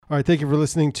All right, thank you for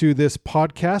listening to this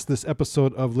podcast. This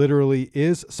episode of Literally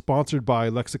is sponsored by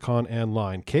Lexicon and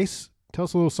Line. Case, tell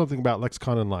us a little something about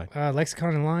Lexicon and Line.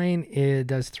 Lexicon and Line, it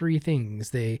does three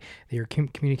things. They are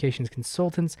communications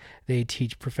consultants. They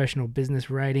teach professional business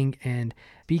writing and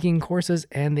speaking courses,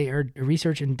 and they are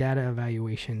research and data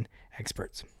evaluation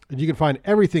experts. And you can find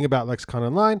everything about Lexicon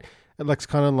and Line at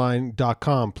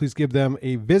lexicononline.com. Please give them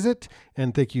a visit,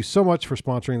 and thank you so much for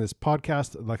sponsoring this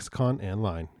podcast, Lexicon and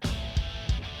Line.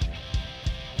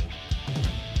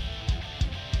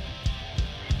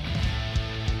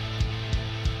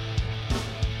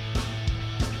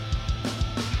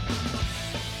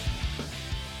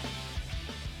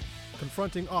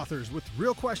 Confronting authors with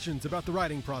real questions about the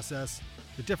writing process,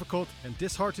 the difficult and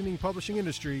disheartening publishing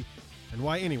industry, and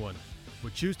why anyone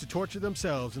would choose to torture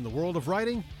themselves in the world of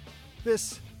writing.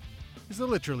 This is the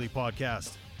Literally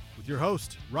Podcast with your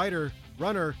host, writer,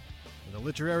 runner, and the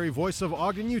literary voice of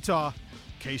Ogden, Utah,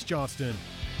 Case Johnston.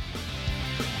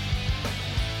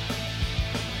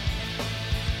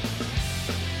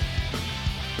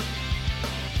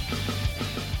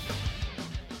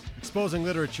 Exposing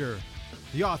literature,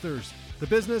 the authors, the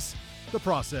business, the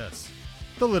process.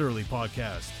 The Literally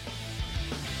Podcast.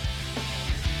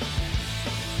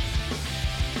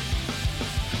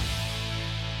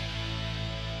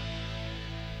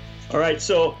 All right,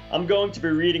 so I'm going to be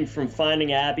reading from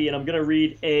Finding Abbey, and I'm going to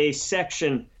read a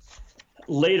section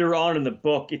later on in the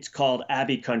book. It's called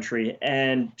Abbey Country.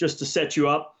 And just to set you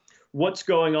up, what's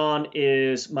going on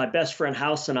is my best friend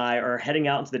House and I are heading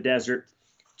out into the desert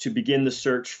to begin the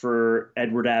search for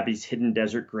Edward Abbey's hidden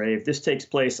desert grave. This takes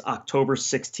place October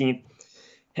 16th,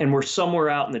 and we're somewhere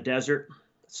out in the desert.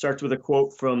 It starts with a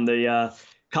quote from the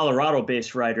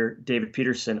Colorado-based writer David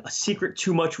Peterson: "A secret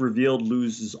too much revealed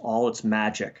loses all its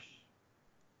magic."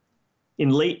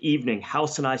 In late evening,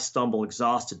 House and I stumble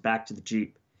exhausted back to the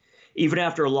Jeep. Even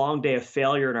after a long day of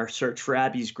failure in our search for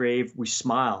Abbey's grave, we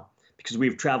smile because we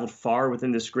have traveled far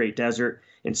within this great desert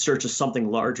in search of something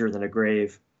larger than a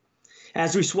grave.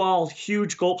 As we swallow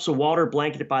huge gulps of water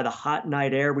blanketed by the hot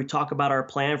night air, we talk about our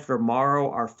plan for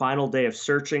tomorrow, our final day of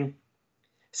searching.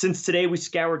 Since today we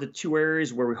scoured the two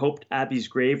areas where we hoped Abbey's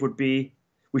grave would be,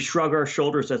 we shrug our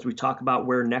shoulders as we talk about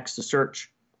where next to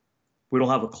search. We don't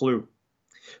have a clue.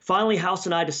 Finally, House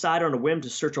and I decide on a whim to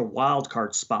search a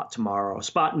wildcard spot tomorrow, a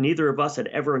spot neither of us had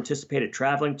ever anticipated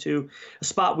traveling to, a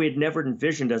spot we had never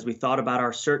envisioned as we thought about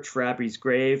our search for Abbey's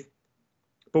grave.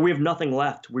 But we have nothing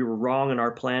left. We were wrong in our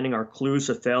planning. Our clues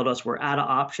have failed us. We're out of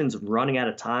options and running out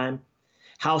of time.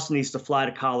 House needs to fly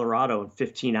to Colorado in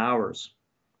 15 hours.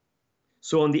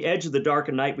 So on the edge of the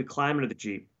darkened night, we climb into the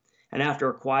Jeep. And after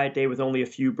a quiet day with only a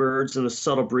few birds and the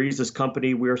subtle breeze as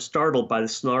company, we are startled by the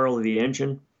snarl of the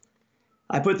engine.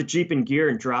 I put the Jeep in gear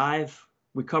and drive.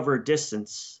 We cover a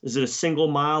distance. Is it a single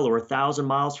mile or 1,000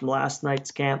 miles from last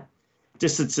night's camp?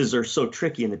 Distances are so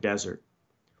tricky in the desert.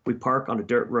 We park on a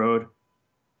dirt road.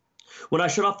 When I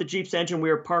shut off the Jeep's engine,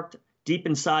 we are parked deep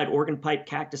inside Organ Pipe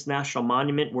Cactus National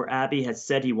Monument, where Abbey had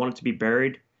said he wanted to be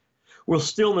buried. We're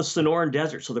still in the Sonoran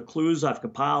Desert, so the clues I've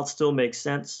compiled still make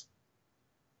sense.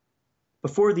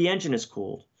 Before the engine is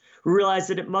cooled, we realize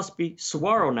that it must be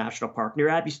Saguaro National Park, near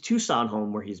Abbey's Tucson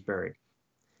home, where he's buried.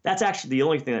 That's actually the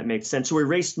only thing that makes sense. So we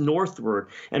race northward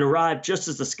and arrive just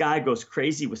as the sky goes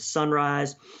crazy with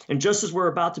sunrise. And just as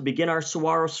we're about to begin our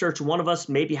saguaro search, one of us,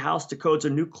 maybe House, decodes a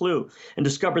new clue and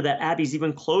discover that Abbey's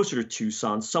even closer to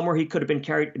Tucson, somewhere he could have been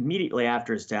carried immediately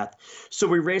after his death. So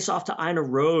we race off to Ina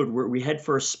Road, where we head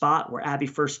for a spot where Abbey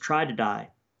first tried to die.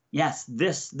 Yes,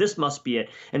 this must be it.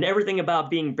 And everything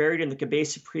about being buried in the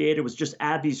Cabeza Prieta was just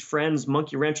Abbey's friends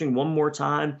monkey wrenching one more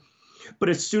time. But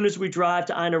as soon as we drive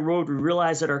to Ina Road, we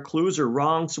realize that our clues are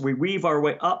wrong, so we weave our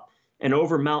way up and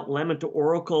over Mount Lemon to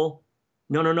Oracle.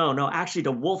 No, actually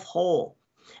to Wolf Hole.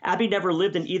 Abbey never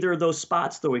lived in either of those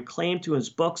spots, though he claimed to his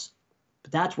books,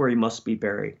 but that's where he must be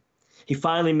buried. He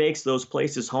finally makes those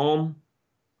places home.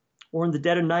 Or in the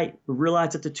dead of night, we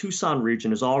realize that the Tucson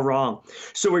region is all wrong.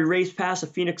 So we race past a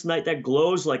Phoenix night that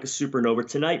glows like a supernova.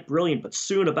 Tonight, brilliant, but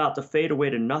soon about to fade away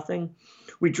to nothing.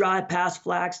 We drive past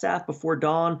Flagstaff before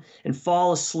dawn and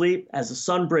fall asleep as the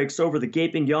sun breaks over the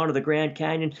gaping yawn of the Grand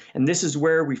Canyon. And this is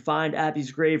where we find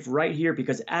Abbey's grave, right here,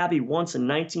 because Abbey once in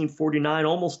 1949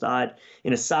 almost died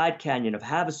in a side canyon of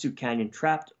Havasu Canyon,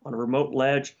 trapped on a remote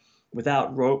ledge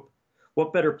without rope.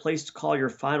 What better place to call your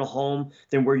final home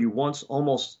than where you once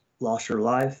almost lost your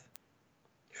life?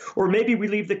 Or maybe we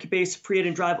leave the Cabeza Prieta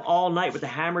and drive all night with the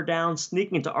hammer down,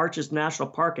 sneaking into Arches National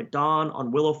Park at dawn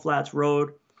on Willow Flats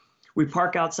Road. We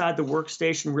park outside the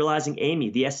workstation, realizing Amy,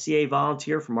 the SCA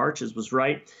volunteer from Arches, was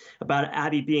right about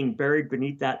Abbey being buried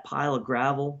beneath that pile of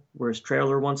gravel where his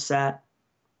trailer once sat.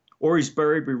 Or he's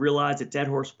buried, we realize, at Dead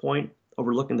Horse Point,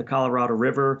 overlooking the Colorado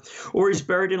River. Or he's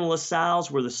buried in LaSalle's,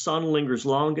 where the sun lingers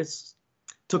longest.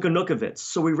 Tukanookavitz.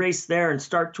 So we race there and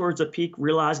start towards the peak,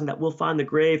 realizing that we'll find the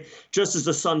grave just as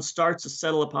the sun starts to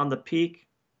settle upon the peak.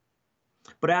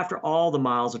 But after all the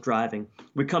miles of driving,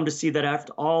 we come to see that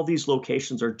after all these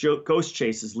locations are ghost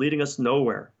chases leading us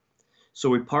nowhere. So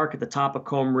we park at the top of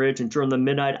Combe Ridge, and during the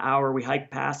midnight hour, we hike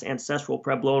past ancestral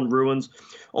Puebloan ruins,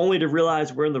 only to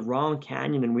realize we're in the wrong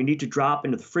canyon and we need to drop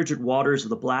into the frigid waters of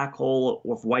the black hole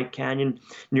of White Canyon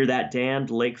near that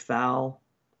damned Lake Fowl.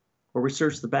 Or we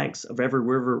search the banks of every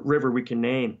river we can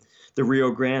name, the Rio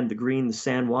Grande, the Green, the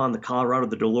San Juan, the Colorado,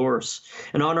 the Dolores.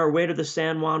 And on our way to the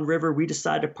San Juan River, we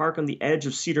decide to park on the edge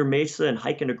of Cedar Mesa and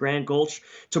hike into Grand Gulch.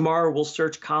 Tomorrow we'll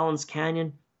search Collins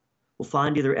Canyon. We'll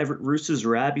find either Everett Roos's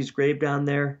or Abby's grave down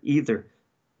there. Either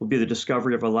will be the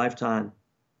discovery of a lifetime.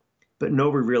 But no,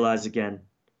 we realize again,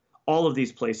 all of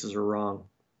these places are wrong.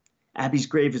 Abby's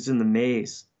grave is in the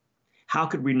maze. How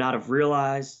could we not have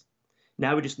realized?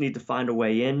 Now we just need to find a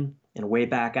way in and a way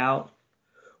back out.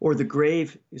 Or the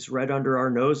grave is right under our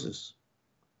noses.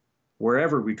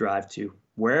 Wherever we drive to,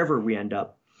 wherever we end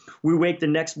up, we wake the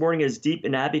next morning as deep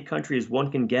in Abbey country as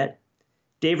one can get.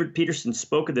 David Peterson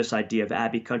spoke of this idea of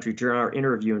Abbey country during our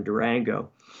interview in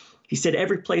Durango. He said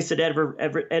every place that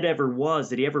Ed ever was,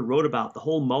 that he ever wrote about, the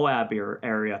whole Moab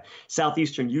area,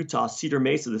 southeastern Utah, Cedar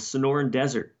Mesa, the Sonoran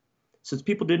Desert. Since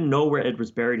people didn't know where Ed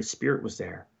was buried, his spirit was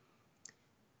there.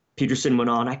 Peterson went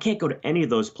on, I can't go to any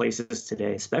of those places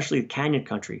today, especially the canyon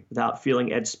country, without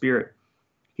feeling Ed's spirit.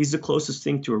 He's the closest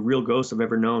thing to a real ghost I've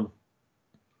ever known.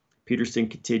 Peterson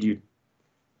continued,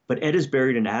 but Ed is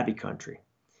buried in Abbey country.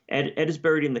 Ed is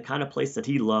buried in the kind of place that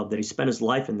he loved, that he spent his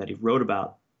life in, that he wrote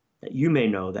about, that you may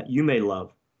know, that you may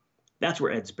love. That's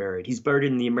where Ed's buried. He's buried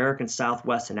in the American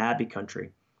Southwest in Abbey country.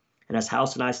 And as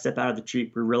House and I step out of the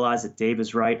Jeep, we realize that Dave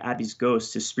is right. Abby's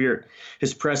ghost, his spirit,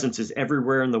 his presence is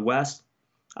everywhere in the West.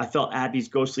 I felt Abby's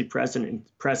ghostly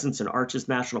presence in Arches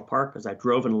National Park as I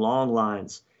drove in long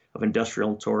lines of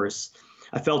industrial tourists.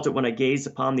 I felt it when I gazed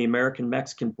upon the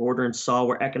American-Mexican border and saw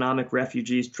where economic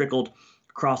refugees trickled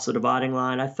across the dividing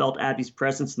line. I felt Abby's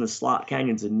presence in the slot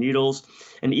canyons and Needles,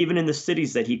 and even in the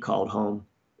cities that he called home.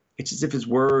 It's as if his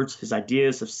words, his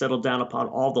ideas have settled down upon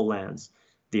all the lands,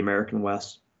 the American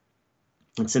West.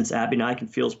 And since Abby and I can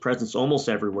feel his presence almost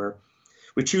everywhere,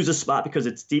 we choose a spot because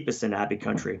it's deepest in Abbey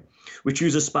country. We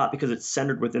choose a spot because it's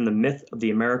centered within the myth of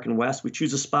the American West. We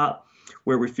choose a spot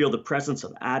where we feel the presence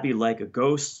of Abby like a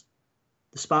ghost.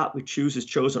 The spot we choose is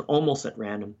chosen almost at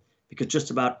random, because just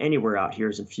about anywhere out here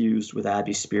is infused with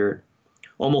Abby's spirit.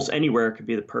 Almost anywhere could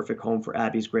be the perfect home for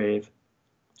Abby's grave.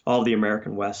 All of the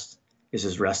American West is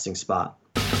his resting spot.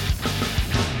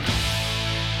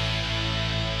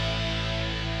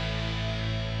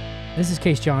 This is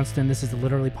Case Johnston. This is the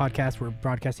Literally Podcast. We're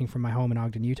broadcasting from my home in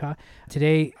Ogden, Utah.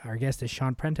 Today, our guest is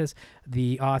Sean Prentiss,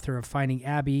 the author of Finding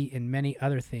Abbey and many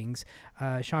other things.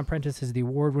 Sean Prentiss is the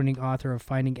award-winning author of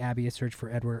Finding Abbey, A Search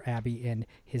for Edward Abbey and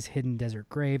His Hidden Desert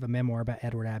Grave, a memoir about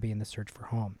Edward Abbey and the search for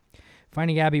home.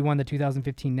 Finding Abbey won the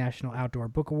 2015 National Outdoor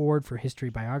Book Award for History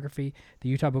Biography, the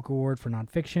Utah Book Award for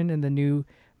Nonfiction, and the New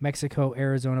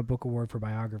Mexico-Arizona Book Award for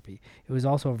Biography. It was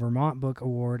also a Vermont Book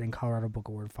Award and Colorado Book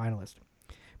Award finalist.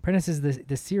 Prentiss is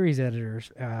the series editor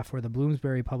for the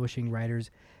Bloomsbury Publishing Writers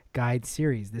Guide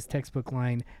series. This textbook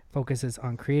line focuses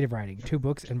on creative writing. 2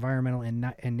 books, environmental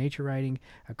and nature writing,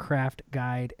 a craft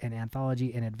guide, an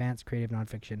anthology, and advanced creative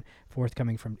nonfiction,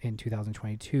 forthcoming in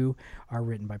 2022, are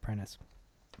written by Prentiss.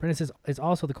 Prentiss is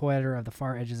also the co-editor of The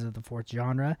Far Edges of the Fourth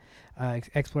Genre,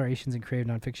 Explorations in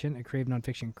Creative Nonfiction, a creative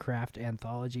nonfiction craft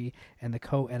anthology, and the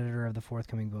co-editor of the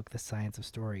forthcoming book, The Science of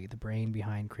Story, The Brain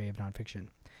Behind Creative Nonfiction,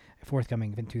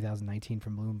 forthcoming in 2019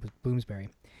 from Bloomsbury.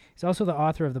 He's also the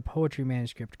author of the poetry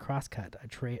manuscript Crosscut,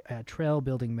 a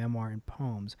trail-building memoir and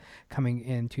poems, coming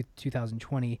in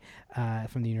 2020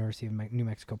 from the University of New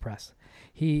Mexico Press.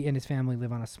 He and his family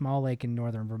live on a small lake in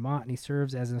northern Vermont, and he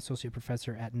serves as an associate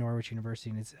professor at Norwich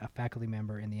University and is a faculty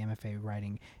member in the MFA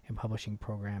Writing and Publishing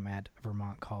program at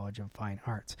Vermont College of Fine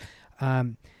Arts.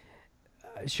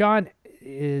 Sean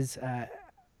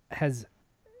has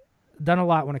done a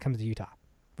lot when it comes to Utah.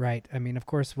 Right. I mean, of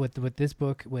course, with this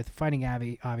book, with Finding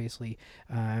Abbey, obviously,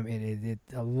 a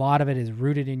lot of it is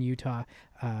rooted in Utah,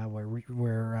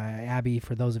 where Abbey,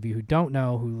 for those of you who don't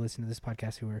know, who listen to this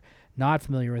podcast, who are not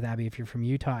familiar with Abbey, if you're from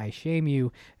Utah, I shame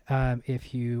you.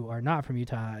 If you are not from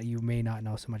Utah, you may not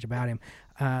know so much about him.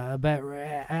 But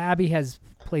Abbey has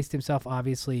placed himself,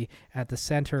 obviously, at the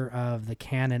center of the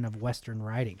canon of Western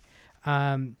writing.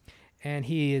 And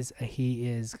he is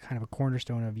kind of a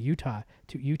cornerstone of Utah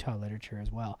literature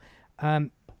as well.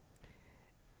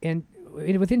 And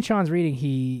within Sean's reading,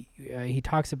 he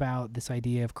talks about this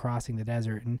idea of crossing the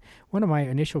desert. And one of my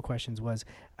initial questions was,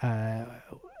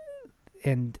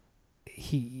 and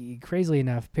he crazily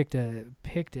enough picked an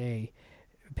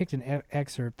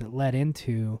excerpt that led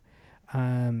into,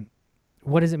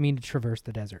 what does it mean to traverse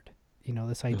the desert? You know,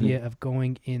 this idea of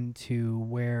going into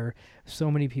where so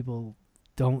many people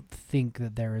don't think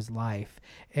that there is life.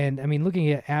 And I mean, looking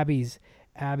at Abby's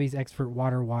expert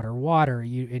water,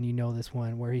 you know this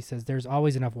one where he says there's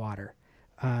always enough water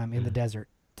in the desert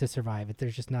to survive.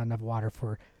 There's just not enough water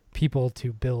for people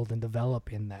to build and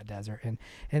develop in that desert. And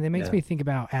it makes me think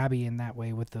about Abby in that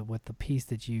way with the piece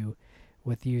that you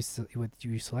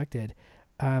selected.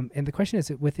 And the question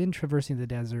is, within traversing the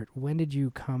desert, when did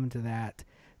you come to that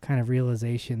kind of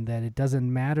realization that it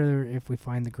doesn't matter if we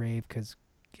find the grave because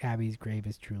Abby's grave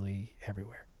is truly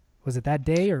everywhere? Was it that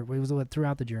day, or was it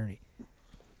throughout the journey?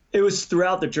 It was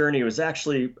throughout the journey. It was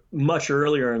actually much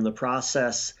earlier in the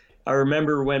process. I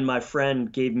remember when my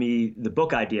friend gave me the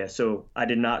book idea. So I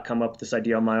did not come up with this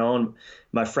idea on my own.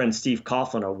 My friend Steve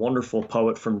Coughlin, a wonderful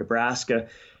poet from Nebraska,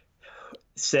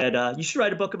 said, you should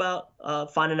write a book about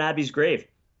finding Abby's grave.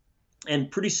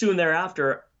 And pretty soon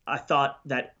thereafter, I thought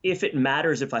that if it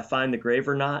matters if I find the grave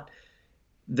or not,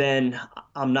 then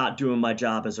I'm not doing my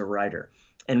job as a writer.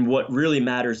 And what really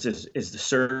matters is the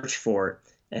search for it.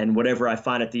 And whatever I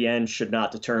find at the end should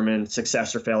not determine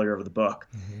success or failure of the book.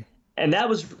 Mm-hmm. And that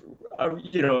was, a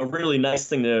really nice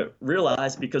thing to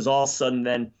realize, because all of a sudden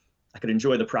then I could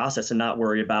enjoy the process and not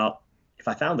worry about if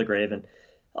I found the grave. And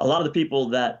a lot of the people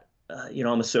that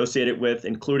I'm associated with,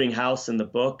 including House in the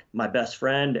book, my best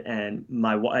friend and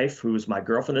my wife, who was my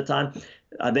girlfriend at the time,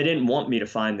 they didn't want me to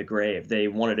find the grave. They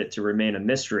wanted it to remain a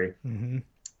mystery. Mm-hmm.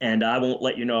 And I won't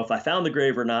let you know if I found the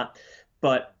grave or not.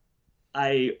 But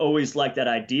I always liked that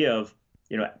idea of,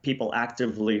 people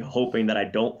actively hoping that I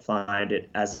don't find it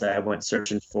as I went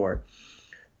searching for it.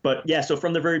 But yeah, so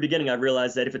from the very beginning, I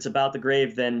realized that if it's about the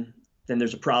grave, then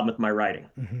there's a problem with my writing.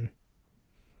 Mm-hmm.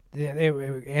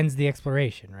 It ends the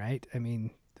exploration, right? I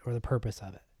mean, or the purpose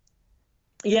of it.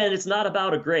 Yeah, and it's not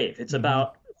about a grave. It's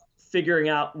about figuring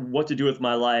out what to do with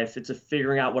my life. It's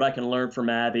figuring out what I can learn from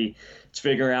Abby. It's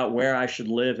figuring out where I should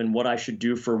live and what I should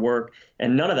do for work.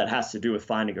 And none of that has to do with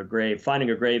finding a grave. Finding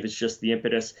a grave is just the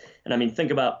impetus. And I mean, think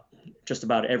about just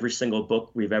about every single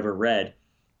book we've ever read.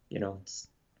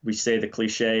 We say the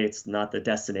cliche, it's not the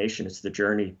destination, it's the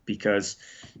journey, because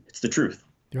it's the truth.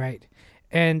 Right.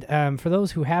 And for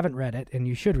those who haven't read it, and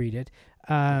you should read it,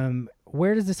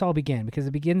 where does this all begin? Because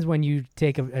it begins when you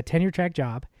take a tenure-track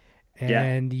job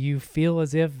and you feel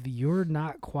as if you're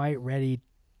not quite ready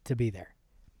to be there.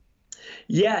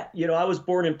 Yeah, I was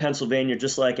born in Pennsylvania,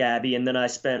 just like Abby, and then I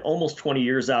spent almost 20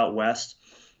 years out west.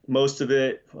 Most of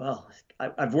it,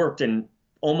 I've worked in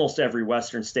almost every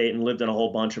Western state and lived in a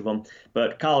whole bunch of them,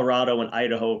 but Colorado and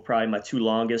Idaho are probably my two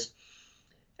longest.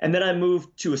 And then I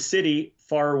moved to a city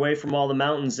far away from all the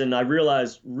mountains, and I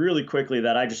realized really quickly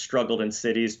that I just struggled in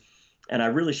cities, and I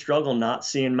really struggle not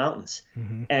seeing mountains.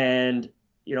 Mm-hmm. And,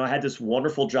 I had this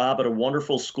wonderful job at a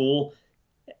wonderful school.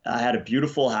 I had a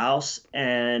beautiful house,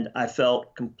 and I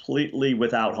felt completely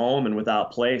without home and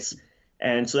without place.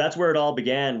 And so that's where it all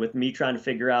began, with me trying to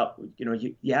figure out,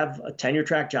 you have a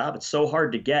tenure-track job. It's so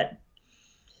hard to get.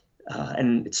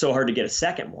 And it's so hard to get a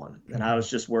second one. And I was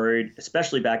just worried,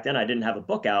 especially back then, I didn't have a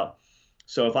book out.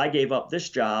 So if I gave up this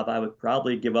job, I would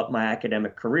probably give up my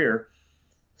academic career.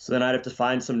 So then I'd have to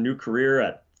find some new career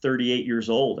at 38 years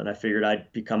old. And I figured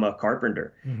I'd become a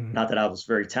carpenter. Mm-hmm. Not that I was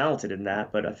very talented in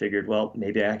that, but I figured, well,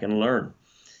 maybe I can learn.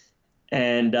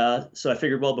 And so I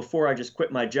figured, well, before I just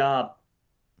quit my job,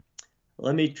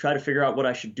 let me try to figure out what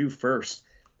I should do first.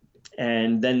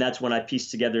 And then that's when I pieced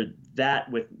together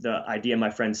that with the idea my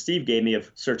friend Steve gave me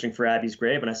of searching for Abby's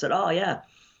grave. And I said, oh, yeah,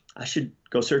 I should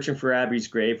go searching for Abby's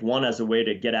grave, one, as a way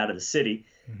to get out of the city.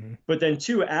 Mm-hmm. But then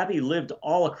two, Abby lived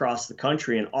all across the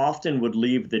country and often would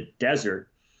leave the desert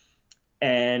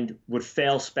and would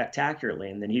fail spectacularly.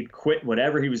 And then he'd quit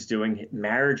whatever he was doing,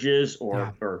 marriages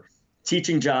or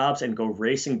teaching jobs, and go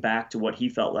racing back to what he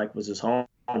felt like was his home.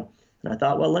 And I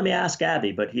thought, well, let me ask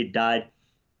Abby. But he died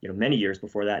many years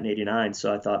before that in 89.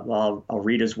 So I thought, well, I'll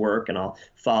read his work and I'll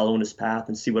follow in his path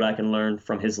and see what I can learn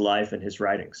from his life and his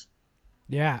writings.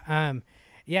 Yeah.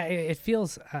 It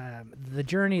feels, the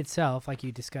journey itself, like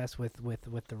you discussed with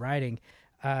the writing,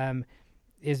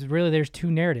 is really, there's two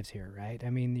narratives here, right?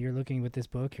 I mean, you're looking with this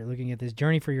book, you're looking at this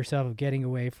journey for yourself of getting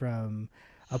away from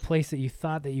a place that you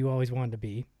thought that you always wanted to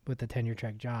be with the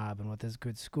tenure-track job and with this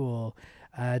good school,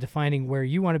 to finding where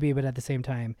you want to be, but at the same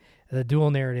time, the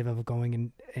dual narrative of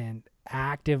going and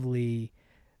actively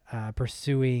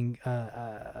pursuing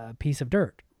a piece of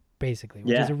dirt, basically,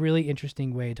 which is a really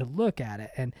interesting way to look at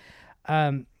it. And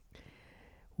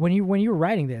when you were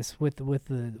writing this with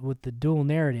the dual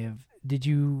narrative, did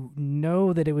you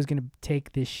know that it was going to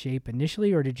take this shape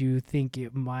initially, or did you think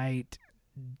it might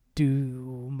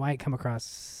come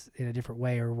across in a different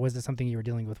way, or was it something you were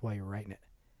dealing with while you were writing it?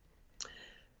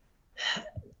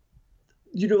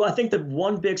 I think the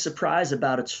one big surprise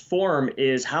about its form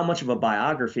is how much of a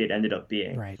biography it ended up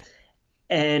being. Right.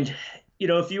 And,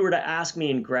 if you were to ask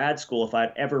me in grad school if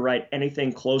I'd ever write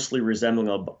anything closely resembling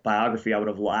a biography, I would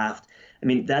have laughed. I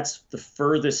mean, that's the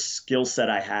furthest skill set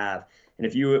I have. And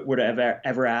if you were to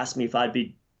ever ask me if I'd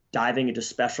be diving into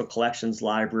special collections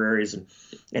libraries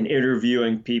and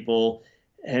interviewing people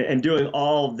and doing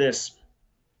all of this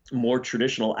more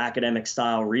traditional academic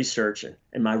style research,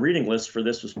 and my reading list for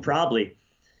this was probably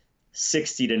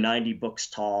 60 to 90 books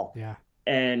tall. Yeah.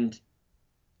 And,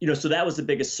 so that was the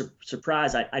biggest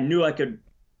surprise. I knew I could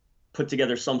put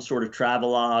together some sort of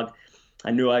travelogue. I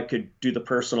knew I could do the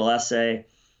personal essay,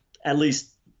 at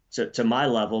least to my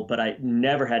level, but I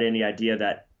never had any idea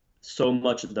that so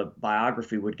much of the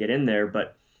biography would get in there.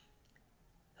 But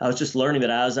I was just learning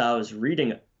that as I was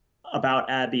reading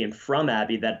about Abbey and from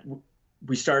Abbey, that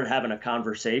we started having a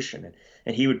conversation,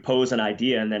 and he would pose an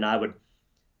idea, and then I would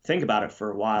think about it for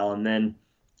a while, and then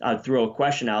I'd throw a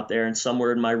question out there, and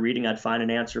somewhere in my reading I'd find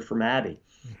an answer from Abbey.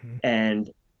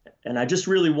 Mm-hmm. And I just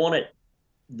really wanted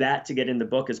that to get in the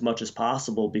book as much as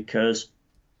possible, because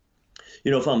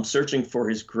if I'm searching for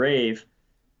his grave,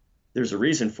 there's a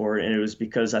reason for it, and it was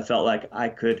because I felt like I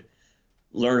could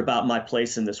learn about my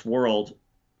place in this world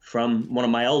from one of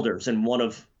my elders, and one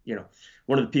of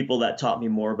the people that taught me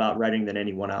more about writing than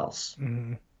anyone else.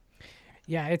 Mm-hmm.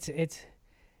 Yeah, it's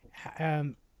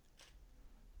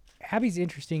Abbey's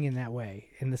interesting in that way,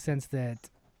 in the sense that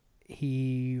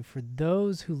for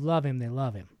those who love him, they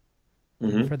love him.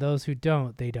 Mm-hmm. For those who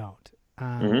don't, they don't.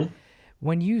 Mm-hmm.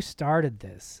 When you started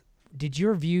this, did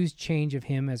your views change of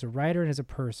him as a writer and as a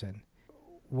person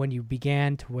when you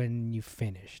began to when you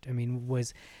finished? I mean,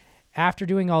 was after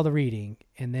doing all the reading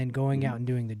and then going out and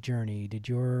doing the journey, did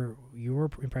your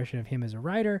impression of him as a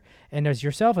writer and as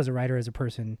yourself as a writer, as a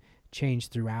person, change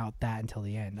throughout that until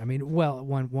the end? I mean,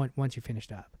 once you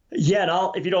finished up. Yeah,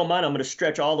 and if you don't mind, I'm going to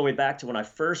stretch all the way back to when I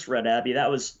first read Abbey.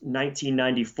 That was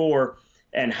 1994,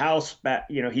 and House,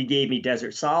 he gave me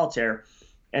Desert Solitaire,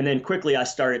 and then quickly I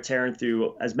started tearing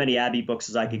through as many Abbey books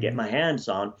as I could get my hands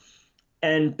on.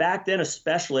 And back then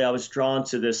especially, I was drawn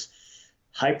to this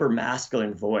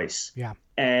hyper-masculine voice. Yeah.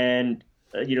 And,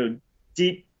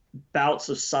 deep bouts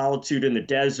of solitude in the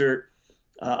desert,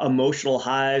 emotional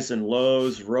highs and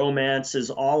lows, romances,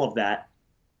 all of that.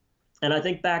 And I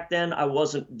think back then I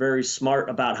wasn't very smart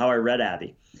about how I read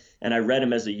Abbey. And I read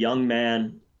him as a young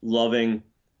man loving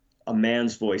a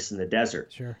man's voice in the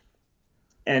desert. Sure.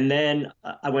 And then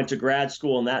I went to grad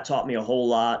school, and that taught me a whole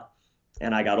lot.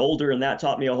 And I got older, and that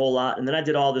taught me a whole lot. And then I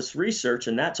did all this research,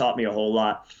 and that taught me a whole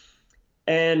lot.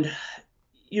 And,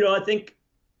 I think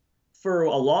for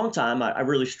a long time, I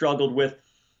really struggled with,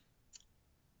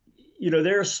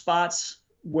 there are spots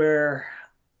where,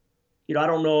 I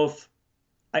don't know if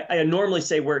I normally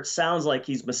say where it sounds like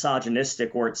he's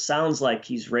misogynistic, or it sounds like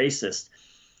he's racist,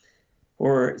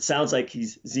 or it sounds like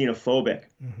he's xenophobic.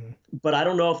 Mm-hmm. But I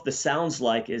don't know if the sounds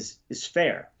like is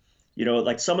fair.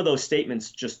 Like some of those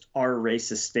statements just are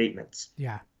racist statements.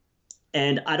 Yeah.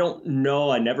 And I don't know,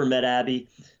 I never met Abbey,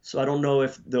 so I don't know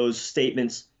if those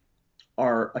statements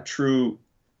are a true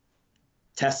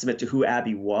testament to who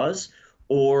Abbey was,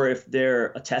 or if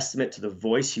they're a testament to the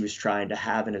voice he was trying to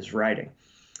have in his writing.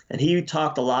 And he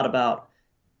talked a lot about,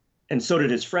 and so did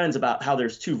his friends, about how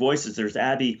there's two voices. There's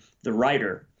Abbey, the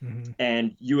writer, mm-hmm.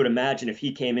 and you would imagine if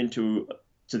he came into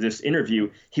this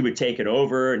interview, he would take it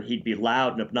over, and he'd be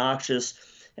loud and obnoxious,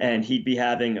 and he'd be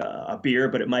having a beer,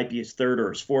 but it might be his third or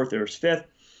his fourth or his fifth.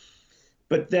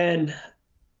 But then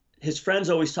his friends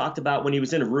always talked about when he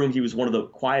was in a room, he was one of the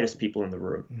quietest people in the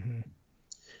room. Mm-hmm.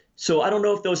 So I don't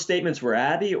know if those statements were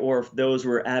Abbey or if those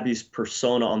were Abbey's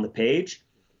persona on the page.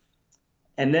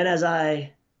 And then as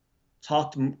I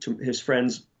talked to his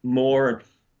friends more,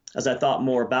 as I thought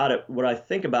more about it, what I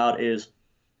think about is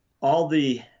all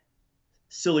the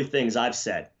silly things I've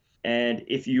said. And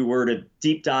if you were to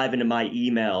deep dive into my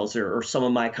emails or some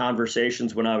of my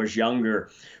conversations when I was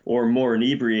younger or more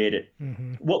inebriated,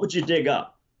 mm-hmm. what would you dig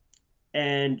up?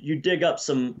 And you dig up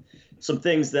some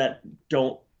things that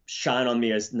don't shine on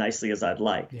me as nicely as I'd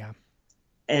like. Yeah.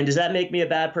 And does that make me a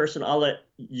bad person? I'll let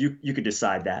you could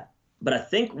decide that. But I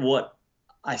think what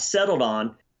I settled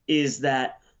on is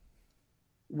that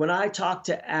when I talk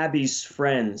to Abbey's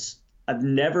friends, I've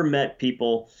never met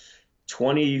people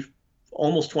 20,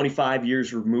 almost 25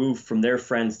 years removed from their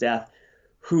friend's death,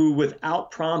 who without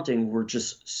prompting were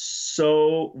just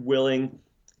so willing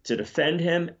to defend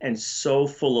him and so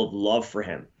full of love for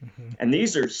him. Mm-hmm. And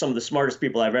these are some of the smartest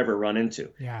people I've ever run into.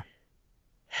 Yeah.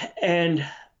 And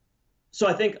so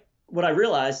I think what I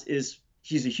realized is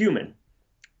he's a human,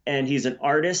 and he's an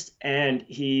artist, and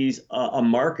he's a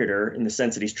marketer in the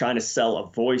sense that he's trying to sell a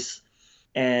voice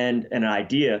and an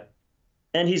idea.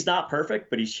 And he's not perfect,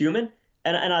 but he's human.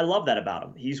 And I love that about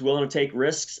him. He's willing to take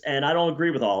risks, and I don't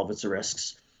agree with all of its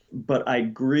risks. But I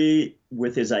agree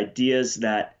with his ideas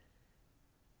that,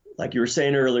 like you were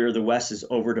saying earlier, the West is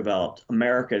overdeveloped.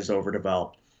 America is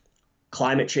overdeveloped.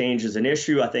 Climate change is an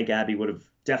issue. I think Abbey would have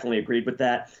definitely agreed with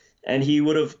that. And he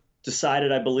would have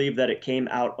decided, I believe, that it came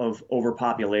out of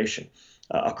overpopulation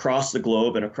across the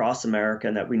globe and across America,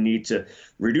 and that we need to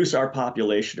reduce our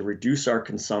population, to reduce our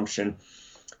consumption,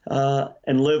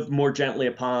 and live more gently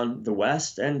upon the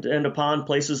West and upon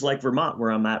places like Vermont,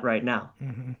 where I'm at right now.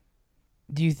 Mm-hmm.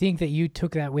 Do you think that you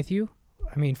took that with you?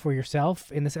 I mean, for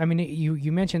yourself in this, I mean,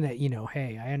 you mentioned that,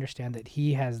 hey, I understand that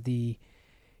he has the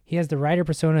writer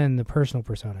persona and the personal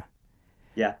persona.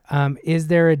 Yeah. Is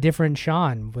there a different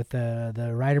Sean with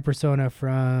the writer persona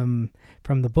from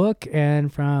the book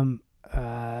and from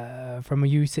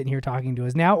you sitting here talking to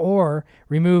us now, or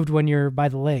removed when you're by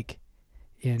the lake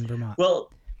in Vermont? Well,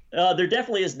 there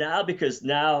definitely is now, because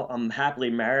now I'm happily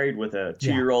married with a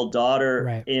 2-year-old daughter,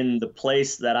 right, in the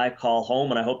place that I call home,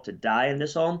 and I hope to die in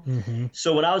this home. Mm-hmm.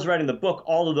 So when I was writing the book,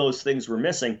 all of those things were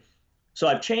missing. So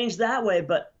I've changed that way.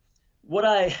 But what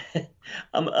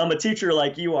I'm a teacher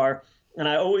like you are, and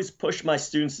I always push my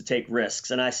students to take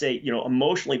risks. And I say,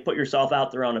 emotionally put yourself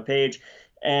out there on a page,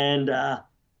 and I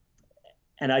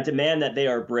demand that they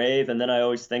are brave. And then I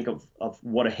always think of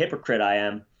what a hypocrite I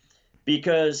am,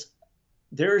 because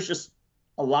there's just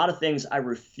a lot of things I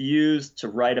refuse to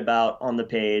write about on the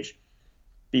page,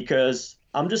 because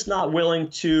I'm just not willing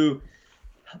to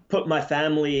put my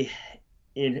family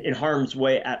in harm's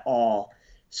way at all.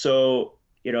 So,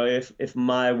 if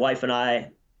my wife and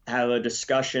I have a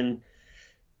discussion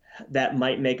that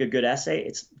might make a good essay,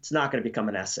 it's not going to become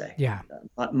an essay. Yeah.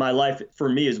 My life for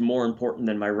me is more important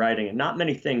than my writing, and not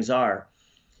many things are.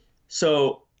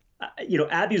 So,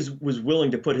 Abbey was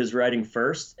willing to put his writing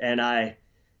first, and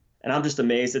I'm just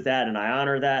amazed at that, and I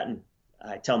honor that, and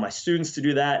I tell my students to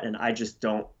do that, and I just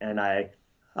don't. And I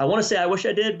want to say I wish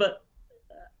I did, but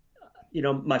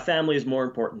my family is more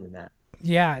important than that.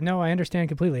 Yeah, no, I understand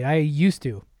completely. I used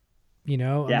to,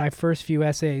 my first few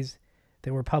essays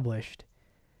that were published,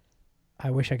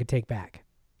 I wish I could take back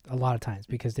a lot of times,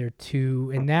 because they're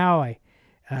too, and now I,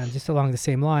 just along the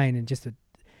same line, and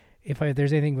if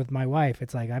there's anything with my wife,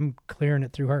 it's like I'm clearing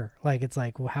it through her. Like, it's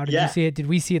like, well, how did you see it? Did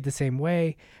we see it the same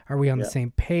way? Are we on the same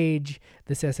page?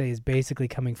 This essay is basically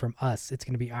coming from us. It's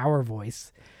going to be our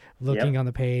voice looking on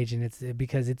the page, and it's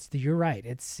because you're right.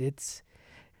 It's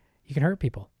you can hurt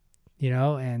people,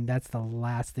 and that's the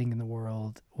last thing in the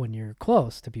world when you're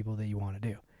close to people that you want to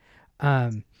do.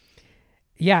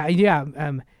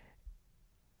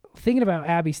 Thinking about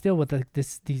Abbey still with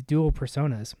these dual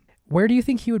personas, where do you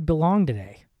think he would belong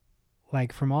today?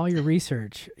 Like, from all your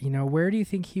research, where do you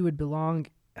think he would belong?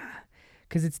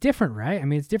 Because it's different, right? I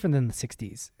mean, it's different than the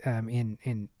 60s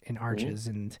in Arches,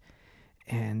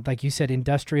 and like you said,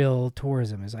 industrial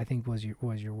tourism was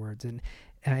your words, and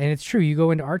it's true. You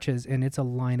go into Arches and it's a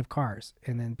line of cars,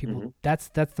 and then people. That's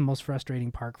the most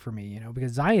frustrating part for me,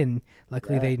 because Zion,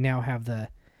 luckily they now have the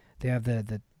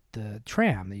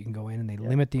tram that you can go in, and they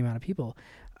limit the amount of people.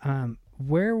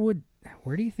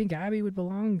 Where do you think Abbey would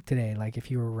belong today, like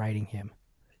if you were writing him?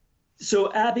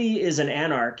 So Abbey is an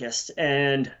anarchist,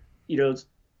 and,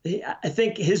 I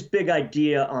think his big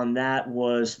idea on that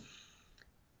was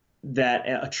that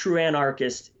a true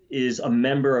anarchist is a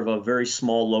member of a very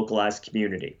small localized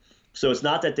community. So it's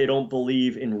not that they don't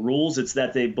believe in rules, it's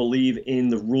that they believe in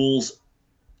the rules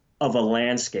of a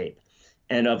landscape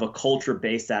and of a culture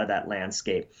based out of that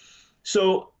landscape.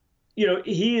 So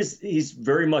he's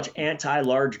very much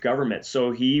anti-large government,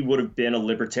 so he would have been a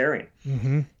libertarian.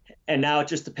 Mm-hmm. And now it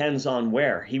just depends on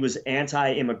where. He was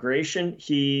anti-immigration.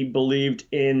 He believed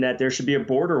in that there should be a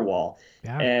border wall.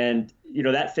 Yeah. And,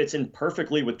 that fits in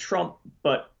perfectly with Trump,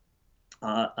 but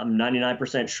I'm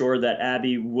 99% sure that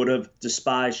Abbey would have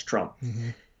despised Trump. Mm-hmm.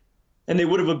 And they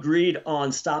would have agreed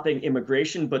on stopping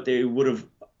immigration, but they would have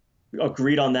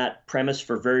agreed on that premise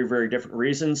for very, very different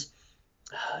reasons.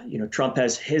 Trump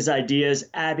has his ideas.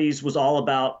 Abbey's was all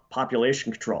about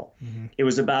population control. Mm-hmm. It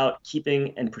was about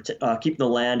keeping the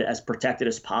land as protected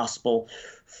as possible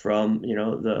from,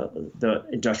 the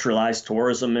industrialized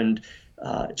tourism and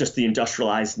just the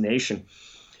industrialized nation.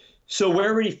 So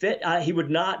where would he fit? He would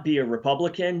not be a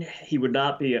Republican. He would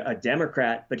not be a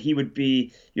Democrat, but he would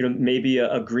be, maybe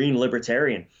a green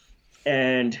libertarian.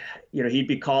 And, he'd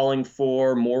be calling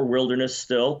for more wilderness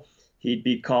still. He'd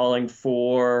be calling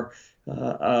for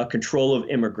control of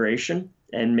immigration,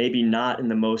 and maybe not in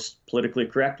the most politically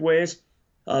correct ways.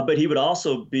 But he would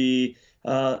also be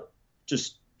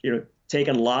just,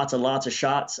 taking lots and lots of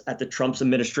shots at the Trump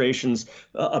administration's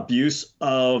abuse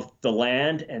of the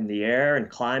land and the air and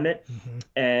climate. Mm-hmm.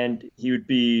 And he would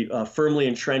be firmly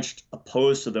entrenched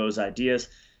opposed to those ideas,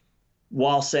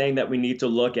 while saying that we need to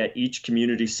look at each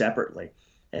community separately.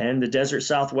 And the desert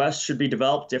Southwest should be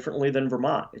developed differently than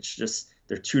Vermont. It's just,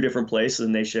 they're two different places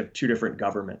and they should have two different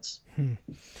governments.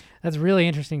 That's really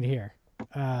interesting to hear,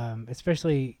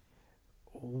 especially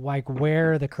like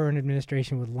where the current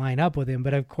administration would line up with him,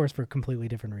 but of course for completely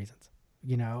different reasons,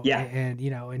 Yeah. And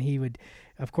he would,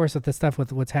 of course, with the stuff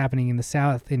with what's happening in the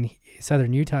South, in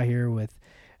southern Utah here with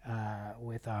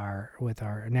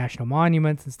our national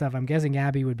monuments and stuff, I'm guessing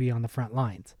Abbey would be on the front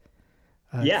lines,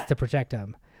 to protect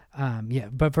them.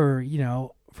 But for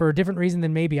a different reason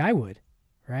than maybe I would,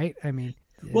 right? I mean,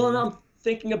 well, and I'm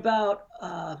thinking about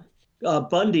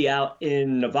Bundy out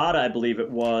in Nevada, I believe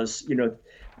it was,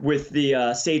 with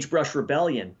the Sagebrush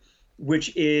Rebellion,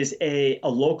 which is a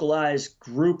localized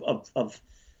group of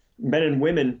men and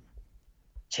women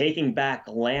taking back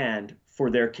land for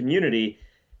their community.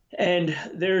 And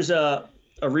there's a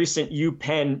recent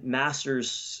UPenn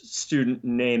master's student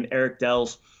named Eric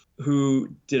Dells who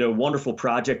did a wonderful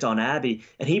project on Abbey.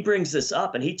 And he brings this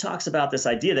up and he talks about this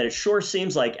idea that it sure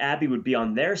seems like Abbey would be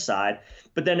on their side,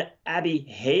 but then Abbey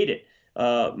hated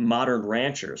modern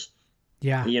ranchers.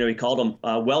 Yeah. He called them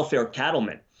welfare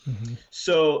cattlemen. Mm-hmm.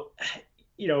 So,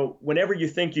 whenever you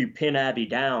think you pin Abbey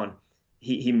down,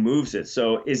 he moves it.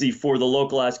 So is he for the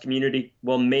localized community?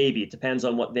 Well, maybe. It depends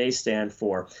on what they stand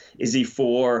for. Is he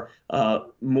for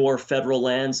more federal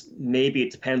lands? Maybe.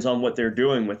 It depends on what they're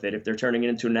doing with it. If they're turning it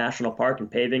into a national park and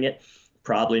paving it,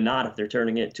 probably not. If they're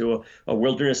turning it into a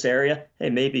wilderness area, hey,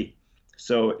 maybe.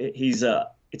 So he's a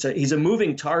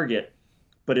moving target,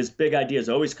 but his big ideas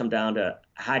always come down to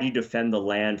how do you defend the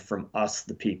land from us,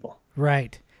 the people?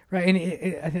 Right. Right, and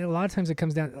I think a lot of times it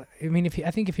comes down. I mean,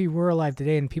 if he were alive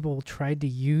today and people tried to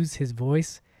use his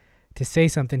voice to say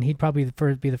something, he'd probably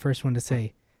be the first one to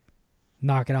say,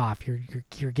 "Knock it off!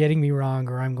 You're getting me wrong,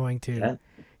 or I'm going to,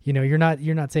 you're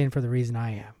not saying for the reason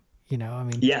I am,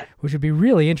 which would be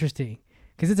really interesting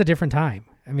because it's a different time.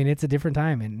 I mean, it's a different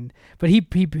time, but he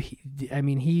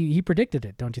predicted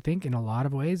it, don't you think? In a lot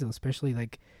of ways, especially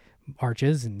like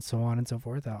arches and so on and so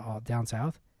forth, all down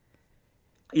south.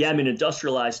 Yeah, I mean,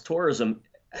 industrialized tourism,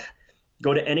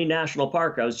 go to any national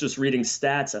park. I was just reading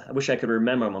stats. I wish I could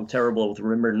remember them. I'm terrible with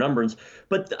remembering numbers.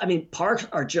 But, I mean, parks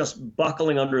are just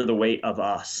buckling under the weight of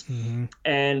us. Mm-hmm.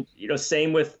 And,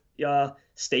 same with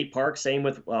state parks, same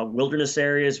with wilderness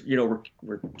areas. We're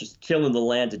just killing the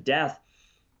land to death.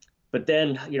 But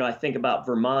then, I think about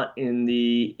Vermont in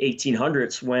the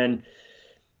 1800s when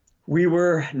we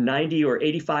were 90 or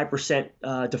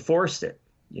 85% deforested.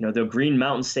 The Green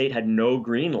Mountain State had no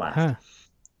green left. Huh.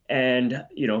 And,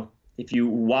 if you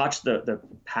watch the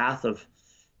path of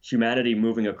humanity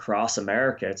moving across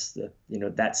America, it's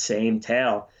that same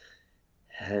tale.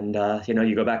 And,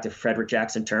 you go back to Frederick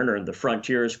Jackson Turner and the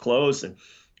frontier is closed and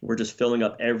we're just filling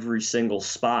up every single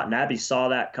spot. And Abbey saw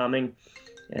that coming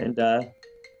and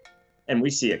we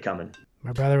see it coming.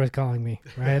 My brother was calling me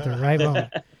right at the right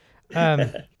moment.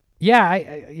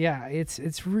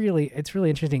 It's really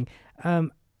interesting.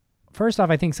 First off,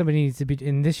 I think somebody needs to be,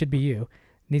 and this should be you,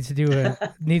 needs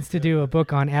to do a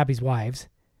book on Abbey's wives.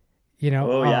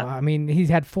 Oh, yeah. I mean, he's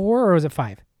had 4 or was it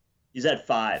 5? He's had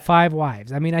 5. 5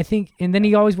 wives. I mean, I think, and then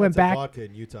he always went back. Vodka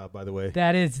in Utah, by the way.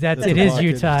 It is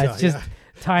Utah. It's just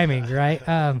timing, right?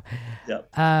 Yep.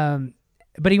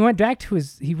 But he went back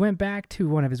to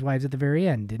one of his wives at the very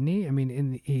end, didn't he? I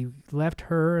mean, he left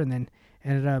her and then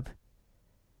ended up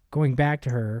going back to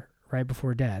her right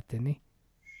before death, didn't he?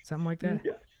 Something like that?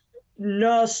 Yeah.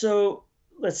 No, so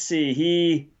let's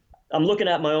see. I'm looking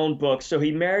at my own book. So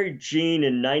he married Jean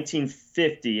in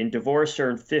 1950 and divorced her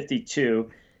in 52.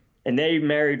 And they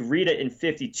married Rita in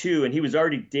 52, and he was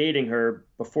already dating her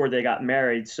before they got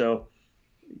married. So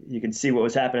you can see what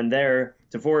was happening there.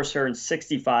 Divorced her in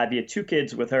 65. He had 2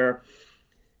 kids with her.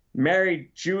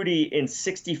 Married Judy in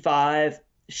 65.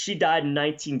 She died in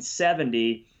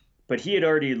 1970, but he had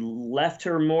already left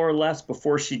her more or less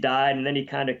before she died. And then he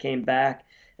kind of came back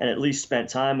and at least spent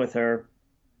time with her.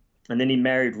 And then he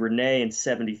married Renee in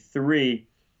 73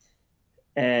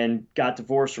 and got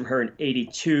divorced from her in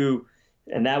 82.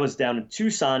 And that was down in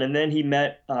Tucson. And then he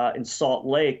met in Salt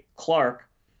Lake, Clark,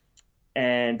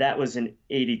 and that was in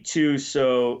 82.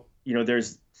 So,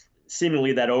 there's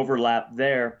seemingly that overlap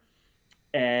there.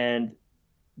 And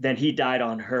then he died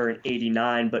on her in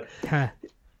 89. But,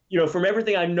 from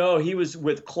everything I know, he was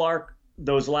with Clark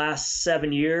those last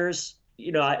 7 years.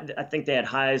 I think they had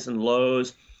highs and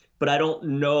lows, but I don't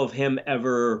know of him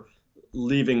ever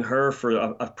leaving her for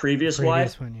a previous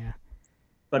wife. One, yeah.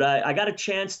 But I got a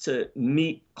chance to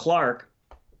meet Clark,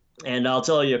 and I'll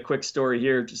tell you a quick story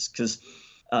here just because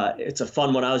it's a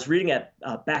fun one. I was reading at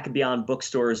Back and Beyond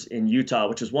bookstores in Utah,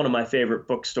 which is one of my favorite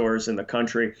bookstores in the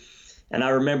country. And I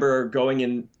remember going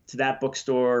into that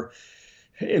bookstore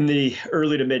in the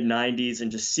early to mid 90s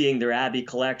and just seeing their Abbey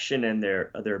collection and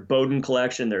their Bowden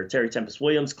collection, their Terry Tempest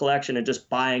Williams collection, and just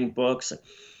buying books.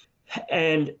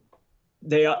 And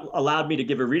they allowed me to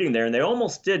give a reading there, and they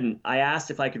almost didn't. I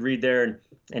asked if I could read there,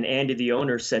 and Andy, the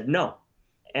owner, said no.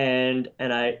 And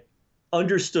I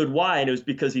understood why, and it was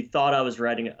because he thought I was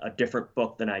writing a different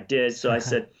book than I did. So I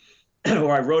said,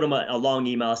 or I wrote him a long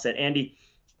email. I said, Andy,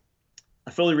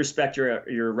 I fully respect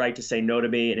your right to say no to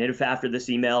me. And if after this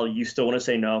email you still want to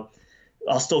say no,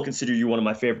 I'll still consider you one of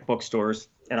my favorite bookstores.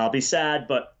 And I'll be sad,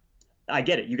 but I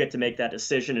get it. You get to make that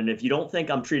decision. And if you don't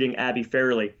think I'm treating Abbey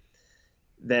fairly,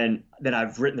 then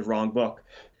I've written the wrong book.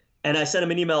 And I sent him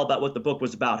an email about what the book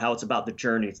was about, how it's about the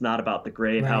journey. It's not about the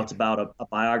grave, how it's about a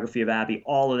biography of Abbey,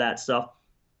 all of that stuff.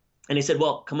 And he said,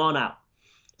 well, come on out.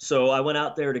 So I went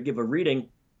out there to give a reading.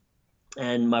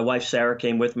 And my wife, Sarah,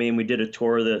 came with me, and we did a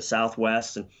tour of the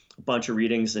Southwest and a bunch of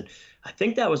readings. And I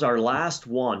think that was our last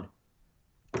one.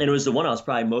 And it was the one I was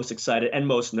probably most excited and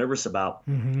most nervous about.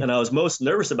 Mm-hmm. And I was most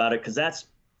nervous about it because that's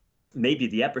maybe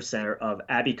the epicenter of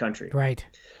Abbey country. Right.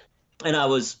 And I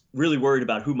was really worried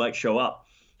about who might show up.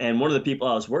 And one of the people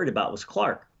I was worried about was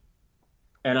Clark.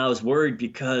 And I was worried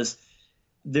because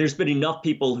there's been enough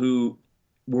people who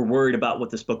were worried about what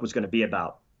this book was going to be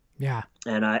about. Yeah.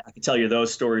 And I can tell you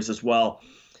those stories as well.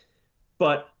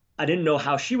 But I didn't know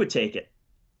how she would take it.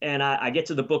 And I get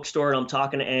to the bookstore, and I'm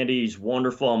talking to Andy. He's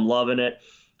wonderful. I'm loving it.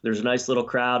 There's a nice little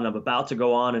crowd, and I'm about to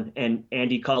go on. And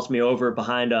Andy calls me over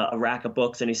behind a rack of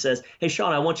books, and he says, hey,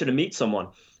 Sean, I want you to meet someone.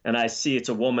 And I see it's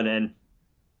a woman, and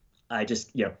I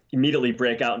just immediately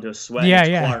break out into a sweat.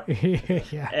 Yeah.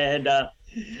 And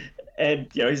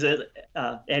he says,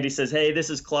 Andy says, hey, this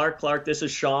is Clark. Clark, this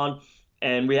is Sean.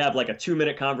 And we have like a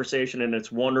 2-minute conversation, and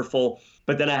it's wonderful.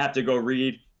 But then I have to go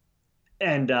read.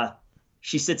 And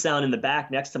she sits down in the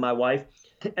back next to my wife,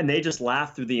 and they just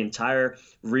laugh through the entire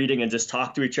reading and just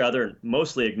talk to each other and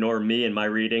mostly ignore me and my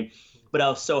reading. But I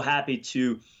was so happy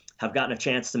to have gotten a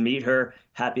chance to meet her,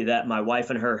 happy that my wife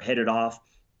and her hit it off.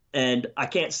 And I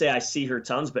can't say I see her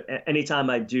tons, but anytime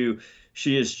I do,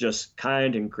 she is just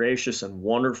kind and gracious and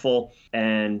wonderful.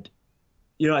 And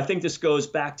I think this goes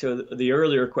back to the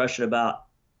earlier question about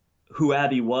who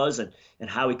Abbey was and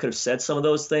how he could have said some of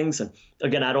those things. And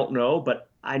again, I don't know, but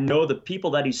I know the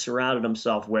people that he surrounded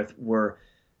himself with were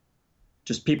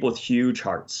just people with huge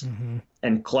hearts. Mm-hmm.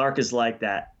 And Clark is like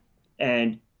that.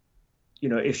 And,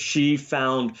 if she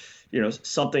found,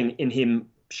 something in him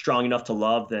strong enough to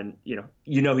love, then,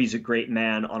 he's a great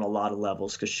man on a lot of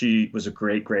levels, because she was a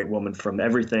great, great woman from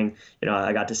everything,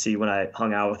 I got to see when I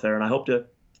hung out with her. And I hope to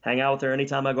hang out with her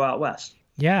anytime I go out west.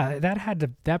 Yeah,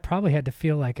 that probably had to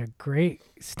feel like a great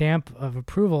stamp of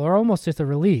approval, or almost just a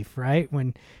relief, right?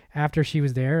 When after she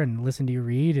was there and listened to you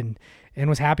read and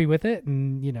was happy with it.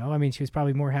 And, she was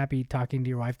probably more happy talking to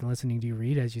your wife than listening to you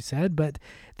read, as you said. But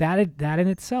that in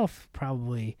itself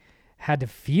probably had to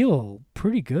feel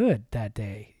pretty good that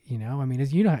day.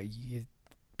 As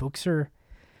books are,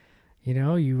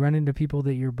 you run into people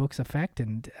that your books affect,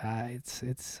 and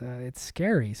it's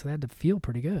scary. So that had to feel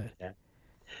pretty good.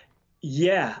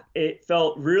 Yeah, it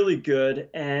felt really good.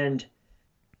 And,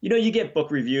 you get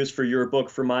book reviews for your book,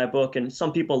 for my book, and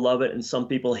some people love it and some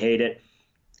people hate it.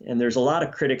 And there's a lot of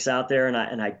critics out there, and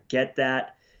I get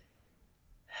that.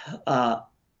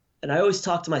 And I always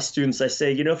talk to my students. I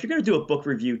say, if you're going to do a book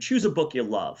review, choose a book you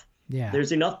love. Yeah.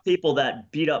 There's enough people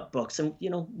that beat up books, and,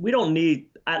 we don't need,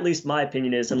 at least my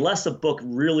opinion is, unless a book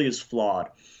really is flawed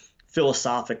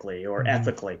philosophically or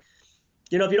ethically,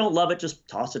 if you don't love it, just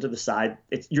toss it to the side.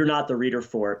 You're not the reader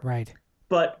for it. Right.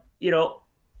 But,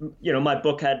 my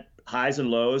book had highs and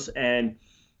lows, and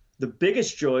the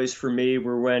biggest joys for me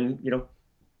were when,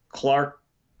 Clark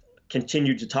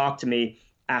continued to talk to me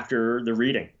after the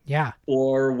reading. Yeah.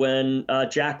 Or when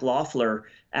Jack Loeffler,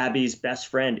 Abbey's best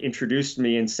friend, introduced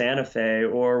me in Santa Fe.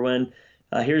 Or when,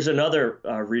 here's another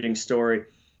reading story.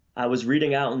 I was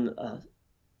reading out in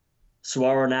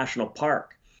Saguaro National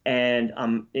Park, and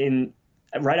I'm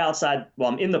right outside,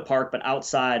 I'm in the park, but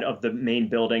outside of the main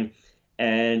building.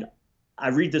 And I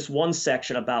read this one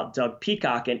section about Doug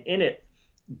Peacock, and in it,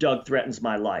 Doug threatens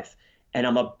my life. And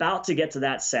I'm about to get to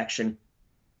that section,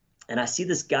 and I see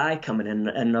this guy coming in,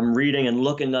 and I'm reading and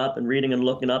looking up and reading and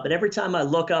looking up. And every time I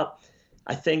look up,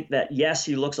 I think that, yes,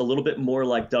 he looks a little bit more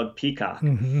like Doug Peacock.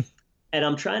 Mm-hmm. And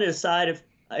I'm trying to decide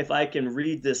if I can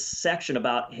read this section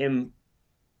about him,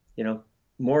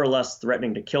 more or less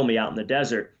threatening to kill me out in the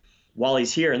desert while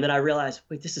he's here. And then I realize,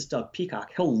 wait, this is Doug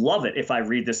Peacock. He'll love it if I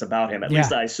read this about him. At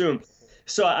least I assume.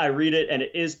 So I read it, and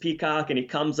it is Peacock, and he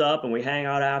comes up, and we hang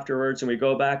out afterwards, and we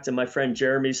go back to my friend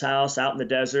Jeremy's house out in the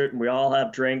desert, and we all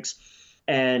have drinks.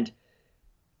 And,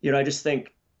 I just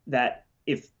think that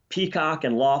if Peacock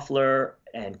and Loeffler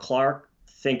and Clark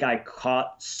think I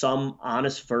caught some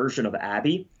honest version of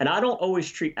Abbey, and I don't always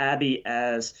treat Abbey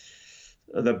as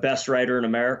the best writer in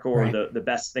America or right. the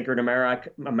best thinker in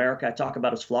America. I talk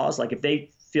about his flaws. Like, if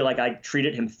they feel like I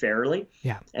treated him fairly,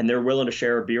 and they're willing to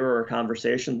share a beer or a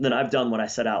conversation, then I've done what I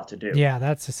set out to do. Yeah,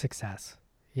 that's a success.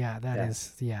 Yeah,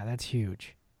 that's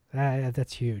huge.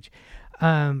 That's huge.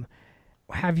 Do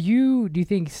you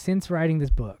think since writing this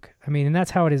book, I mean, and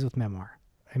that's how it is with memoir.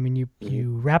 I mean,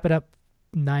 you wrap it up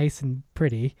nice and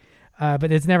pretty,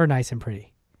 but it's never nice and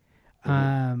pretty.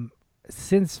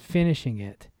 Since finishing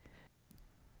it,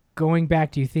 going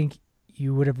back, do you think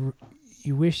you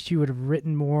wished you would have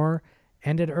written more,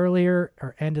 ended earlier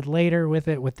or ended later with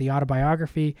the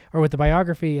autobiography, or with the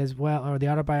biography as well, or the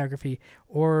autobiography,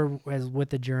 or as with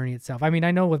the journey itself? I mean,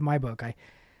 I know with my book,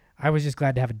 I was just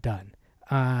glad to have it done.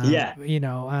 But I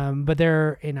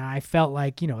felt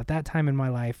like, at that time in my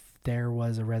life, there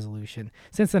was a resolution.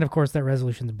 Since then, of course, that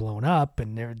resolution's blown up,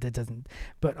 and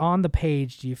but on the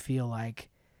page, do you feel like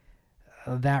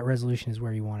that resolution is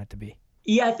where you want it to be?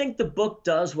 Yeah, I think the book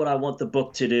does what I want the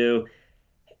book to do.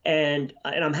 And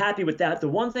I'm happy with that. The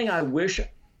one thing I wish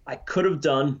I could have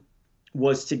done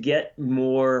was to get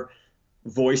more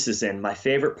voices in. My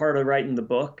favorite part of writing the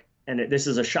book, and this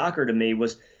is a shocker to me,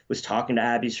 was talking to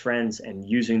Abby's friends and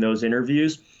using those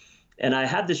interviews. And I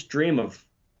had this dream of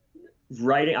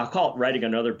writing, I'll call it writing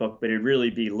another book, but it'd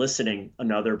really be listening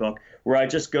another book, where I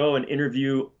just go and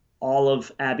interview all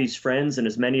of Abby's friends and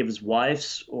as many of his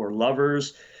wives or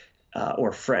lovers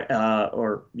or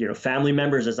family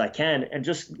members as I can, and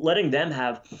just letting them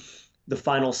have the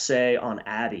final say on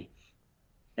Abby,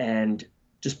 and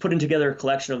just putting together a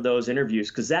collection of those interviews,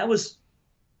 because that was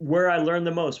where I learned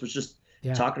the most, was just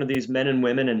talking to these men and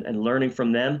women and learning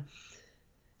from them.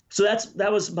 So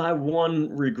that was my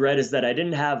one regret, is that I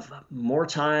didn't have more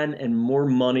time and more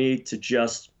money to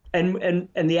just and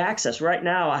the access. Right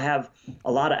now I have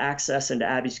a lot of access into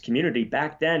Abby's community.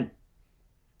 Back then,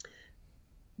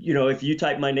 if you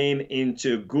type my name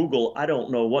into Google, I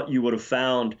don't know what you would have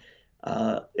found.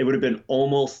 It would have been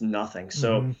almost nothing.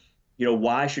 So,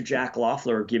 why should Jack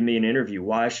Loeffler give me an interview?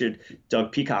 Why should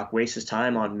Doug Peacock waste his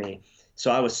time on me?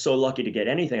 So I was so lucky to get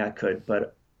anything I could.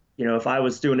 But, if I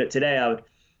was doing it today, I would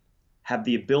have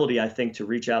the ability, I think, to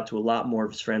reach out to a lot more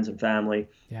of his friends and family.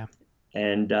 Yeah.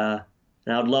 And I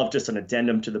would love just an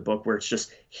addendum to the book where it's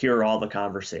just, here are all the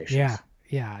conversations. Yeah.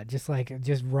 Yeah. Just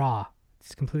raw.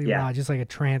 It's completely raw, just like a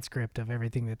transcript of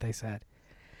everything that they said.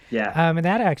 Yeah. And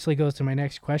that actually goes to my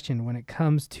next question when it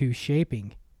comes to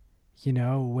shaping,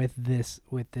 with this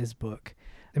book.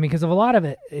 I mean, because of a lot of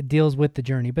it deals with the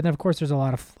journey, but then of course there's a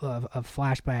lot of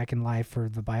flashback in life for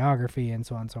the biography and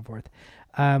so on and so forth.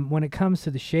 When it comes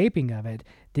to the shaping of it,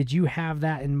 did you have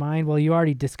that in mind? Well, you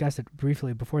already discussed it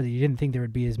briefly before, that you didn't think there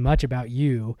would be as much about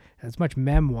you, as much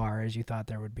memoir as you thought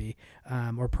there would be,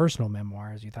 or personal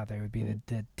memoir as you thought there would be.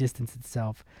 The distance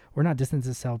itself, or not distance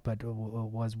itself, but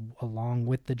was along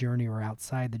with the journey or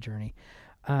outside the journey.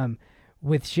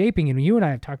 With shaping, and you and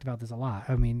I have talked about this a lot.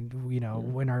 I mean,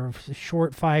 when our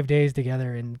short 5 days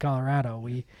together in Colorado,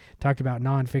 we talked about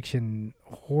nonfiction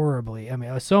horribly. I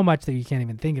mean, so much that you can't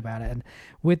even think about it. And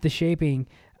with the shaping,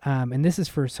 and this is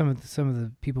for some of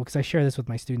the people, because I share this with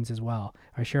my students as well.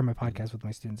 I share my podcast with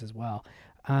my students as well.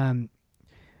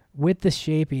 With the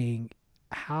shaping,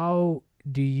 how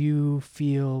do you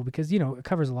feel, because it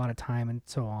covers a lot of time and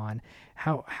so on,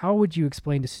 how would you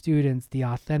explain to students the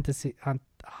authenticity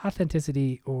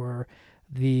or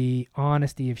the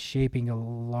honesty of shaping a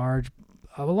large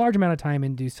amount of time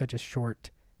into such a small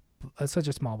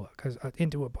book,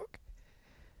 into a book?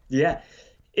 Yeah,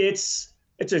 it's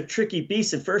a tricky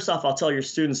beast. And first off, I'll tell your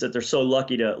students that they're so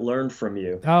lucky to learn from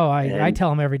you. Oh, I tell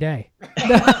them every day.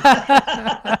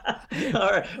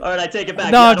 All right, I take it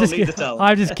back. No, I I'm don't just need kidding. to tell them.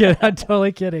 I'm just kidding. I'm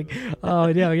totally kidding. Oh,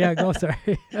 yeah, go,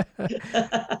 sorry.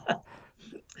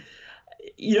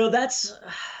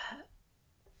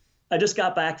 I just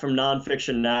got back from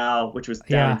Nonfiction Now, which was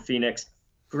down in Phoenix.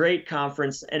 great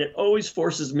conference, and it always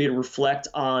forces me to reflect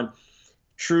on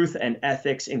truth and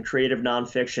ethics in creative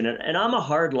nonfiction. And I'm a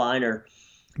hardliner.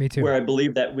 Me too. Where I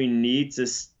believe that we need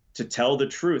to tell the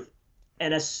truth.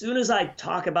 And as soon as I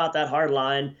talk about that hard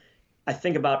line, I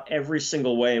think about every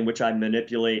single way in which I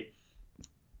manipulate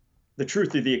the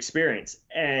truth of the experience.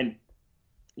 And,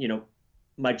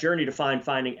 my journey to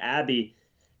Finding Abbey,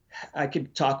 I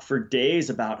could talk for days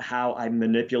about how I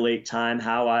manipulate time,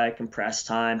 how I compress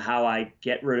time, how I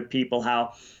get rid of people,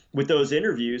 how with those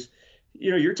interviews,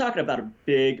 you're talking about a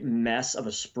big mess of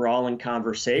a sprawling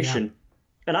conversation. Yeah.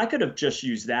 And I could have just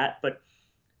used that, but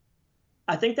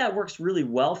I think that works really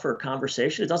well for a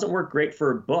conversation. It doesn't work great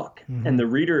for a book. Mm-hmm. And the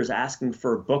reader is asking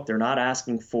for a book. They're not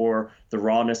asking for the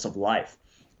rawness of life.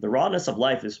 The rawness of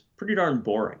life is pretty darn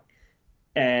boring.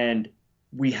 And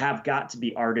we have got to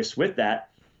be artists with that.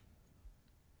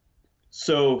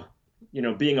 So,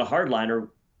 being a hardliner,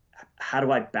 how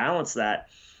do I balance that?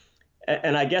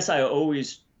 And I guess I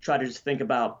always try to just think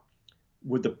about,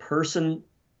 would the person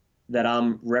that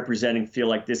I'm representing feel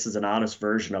like this is an honest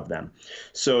version of them?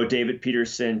 So David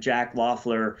Peterson, Jack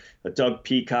Loeffler, Doug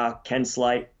Peacock, Ken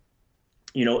Slight,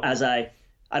 as I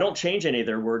don't change any of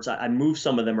their words, I move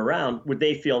some of them around. Would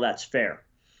they feel that's fair?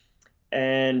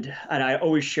 And I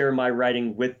always share my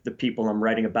writing with the people I'm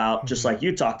writing about, just like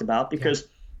you talked about, because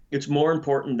it's more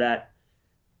important that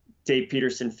Dave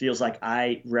Peterson feels like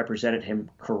I represented him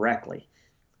correctly.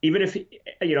 Even if,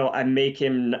 I make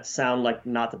him sound like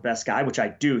not the best guy, which I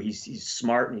do. He's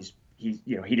smart, and he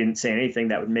didn't say anything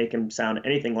that would make him sound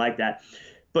anything like that.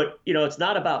 But, it's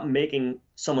not about making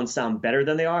someone sound better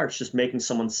than they are. It's just making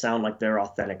someone sound like their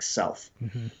authentic self.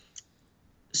 Mm-hmm.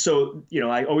 So,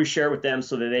 I always share it with them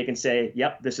so that they can say,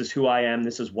 yep, this is who I am.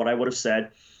 This is what I would have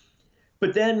said.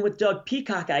 But then with Doug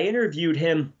Peacock, I interviewed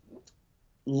him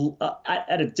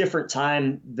at a different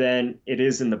time than it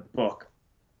is in the book.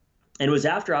 And it was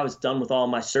after I was done with all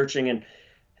my searching, and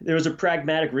there was a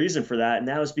pragmatic reason for that. And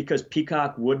that was because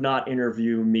Peacock would not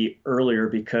interview me earlier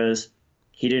because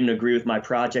he didn't agree with my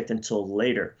project until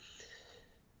later.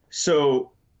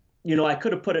 So, I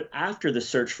could have put it after the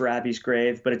search for Abby's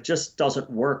grave, but it just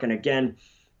doesn't work. And again,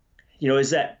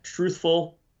 is that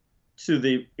truthful to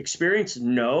the experience?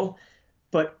 No.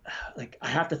 But I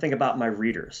have to think about my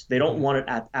readers. They don't want it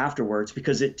afterwards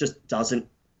because it just doesn't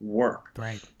work.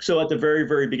 Right. So at the very,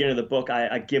 very beginning of the book,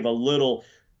 I give a little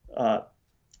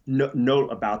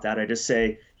note about that. I just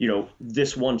say,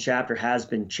 this one chapter has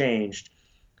been changed,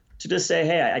 to just say,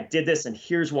 hey, I did this, and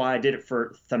here's why I did it,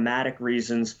 for thematic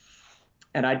reasons.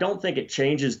 And I don't think it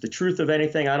changes the truth of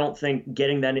anything. I don't think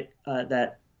getting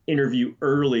that interview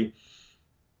early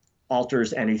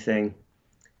alters anything.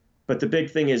 But the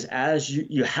big thing is, as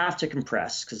you have to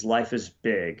compress, because life is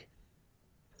big.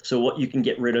 So what you can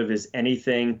get rid of is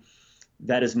anything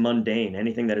that is mundane,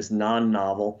 anything that is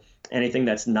non-novel, anything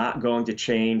that's not going to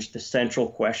change the central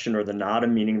question or the knot of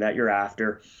meaning that you're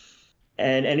after,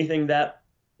 and anything that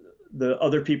the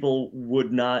other people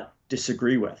would not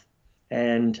disagree with.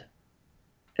 And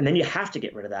then you have to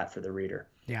get rid of that for the reader.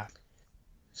 Yeah.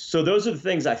 So those are the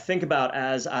things I think about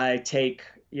as I take,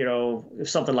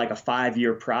 something like a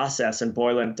 5-year process and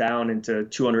boil it down into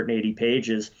 280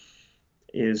 pages,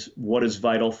 is what is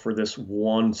vital for this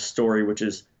one story, which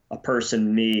is a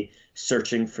person, me,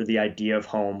 searching for the idea of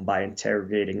home by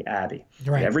interrogating Abby.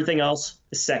 Right. Everything else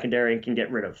is secondary and can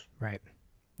get rid of. Right.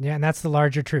 Yeah, and that's the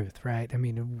larger truth, right? I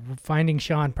mean, finding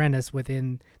Sean Prentiss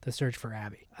within the search for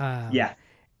Abby. Yeah.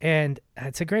 And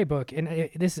it's a great book. And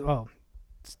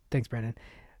thanks, Brandon.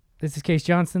 This is Case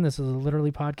Johnston. This is a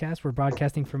Literally podcast. We're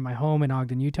broadcasting from my home in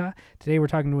Ogden, Utah. Today we're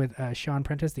talking with Sean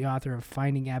Prentiss, the author of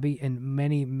Finding Abbey and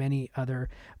many, many other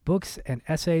books and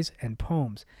essays and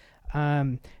poems.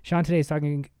 Sean today is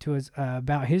talking to us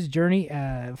about his journey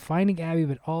finding Abbey,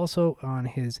 but also on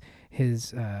his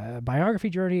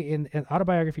biography journey and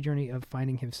autobiography journey of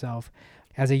finding himself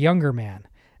as a younger man.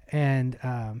 And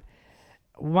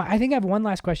I think I have one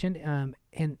last question,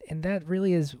 and that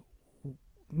really is,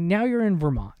 now you're in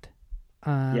Vermont.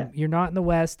 You're not in the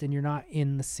West, and you're not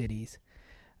in the cities.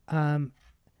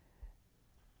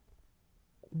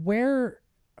 Where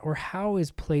or how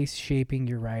is place shaping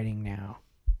your writing now?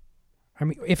 I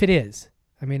mean, if it is,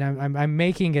 I'm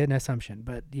making an assumption,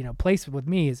 but place with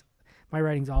me is, my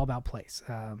writing's all about place.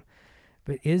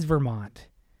 But is Vermont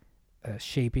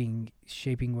shaping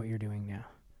what you're doing now?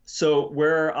 So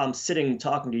where I'm sitting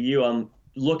talking to you, I'm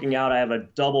looking out. I have a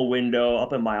double window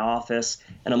up in my office,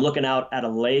 and I'm looking out at a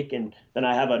lake, and then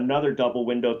I have another double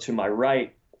window to my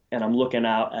right, and I'm looking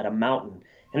out at a mountain.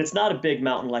 And it's not a big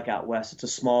mountain like out west. It's a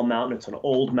small mountain. It's an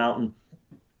old mountain.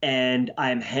 And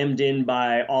I'm hemmed in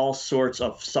by all sorts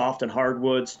of soft and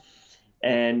hardwoods.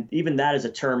 And even that is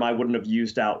a term I wouldn't have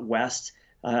used out west.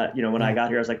 When I got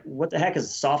here, I was like, what the heck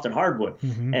is soft and hardwood?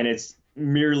 Mm-hmm. And it's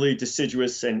merely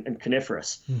deciduous and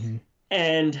coniferous. Mm-hmm.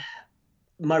 And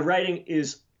my writing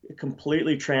is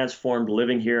completely transformed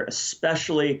living here,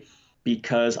 especially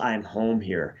because I'm home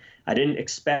here. I didn't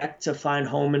expect to find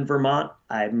home in Vermont.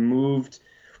 I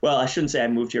shouldn't say I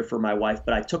moved here for my wife,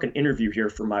 but I took an interview here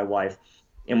for my wife.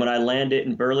 And when I landed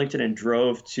in Burlington and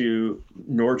drove to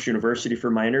Norwich University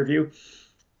for my interview,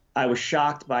 I was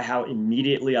shocked by how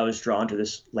immediately I was drawn to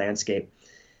this landscape.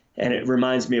 And it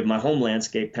reminds me of my home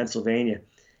landscape, Pennsylvania.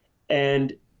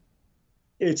 And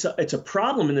it's a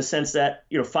problem in the sense that,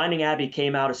 Finding Abbey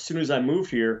came out as soon as I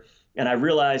moved here. And I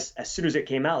realized as soon as it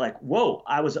came out, like, whoa,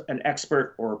 I was an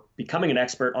expert or becoming an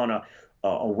expert on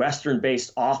a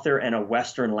Western-based author and a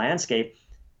Western landscape.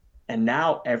 And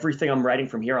now everything I'm writing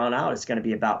from here on out is going to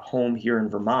be about home here in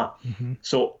Vermont. Mm-hmm.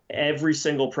 So every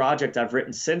single project I've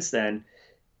written since then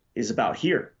is about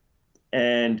here.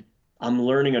 And I'm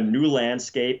learning a new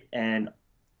landscape and,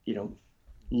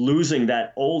 losing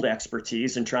that old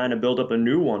expertise and trying to build up a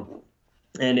new one.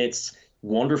 And it's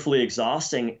wonderfully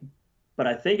exhausting, but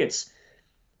I think it's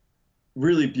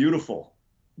really beautiful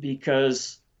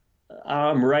because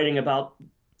I'm writing about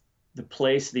the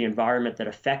place, the environment that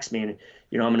affects me. And,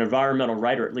 I'm an environmental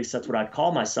writer, at least that's what I'd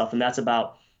call myself. And that's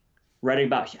about writing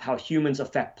about how humans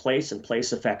affect place and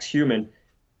place affects human.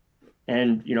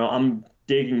 And, I'm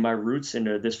digging my roots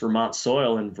into this Vermont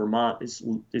soil, and Vermont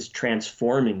is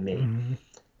transforming me. Mm-hmm.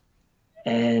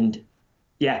 And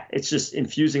yeah, it's just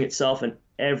infusing itself in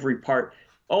every part.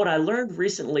 Oh, and I learned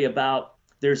recently about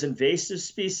there's invasive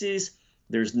species,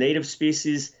 there's native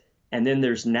species, and then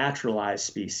there's naturalized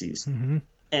species. Mm-hmm.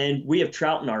 And we have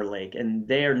trout in our lake, and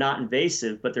they are not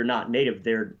invasive, but they're not native.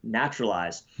 They're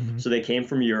naturalized. Mm-hmm. So they came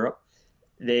from Europe.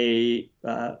 They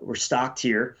were stocked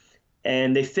here,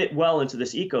 and they fit well into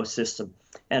this ecosystem.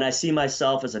 And I see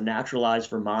myself as a naturalized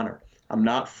Vermonter. I'm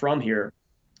not from here,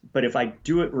 but if I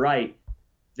do it right,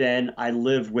 then I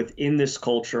live within this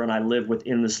culture and I live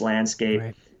within this landscape,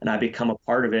 right, and I become a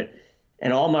part of it.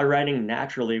 And all my writing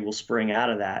naturally will spring out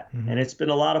of that. Mm-hmm. And it's been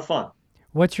a lot of fun.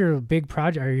 What's your big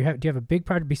project? Do you have a big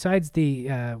project besides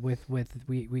the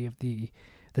we have the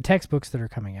textbooks that are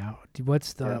coming out?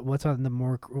 What's on the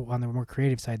more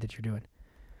creative side that you're doing?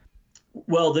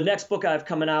 Well, the next book I have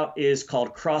coming out is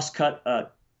called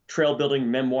Crosscut, Trail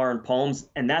Building Memoir and Poems,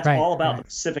 and that's all about the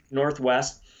Pacific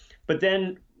Northwest. But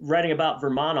then writing about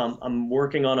Vermont, I'm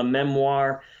working on a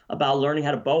memoir about learning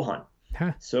how to bow hunt.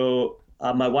 Huh. So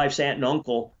my wife's aunt and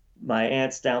uncle, my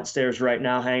aunt's downstairs right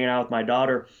now hanging out with my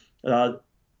daughter. My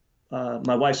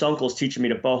wife's uncle is teaching me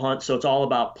to bow hunt. So it's all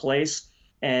about place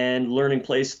and learning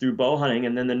place through bow hunting.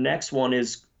 And then the next one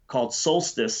is called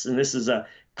Solstice. And this is a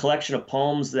collection of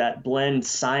poems that blend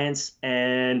science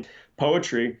and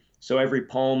poetry. So every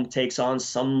poem takes on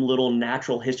some little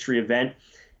natural history event,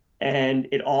 and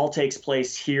it all takes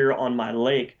place here on my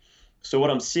lake. So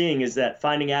what I'm seeing is that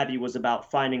Finding Abbey was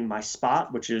about finding my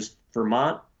spot, which is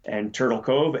Vermont and Turtle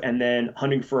Cove, and then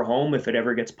Hunting for a Home, if it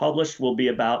ever gets published, will be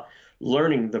about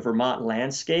learning the Vermont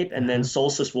landscape, and then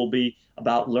Solstice will be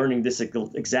about learning this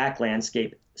exact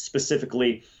landscape,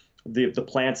 specifically the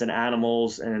plants and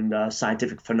animals and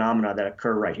scientific phenomena that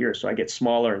occur right here. So I get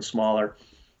smaller and smaller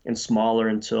and smaller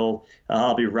until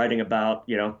I'll be writing about,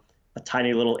 a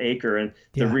tiny little acre, and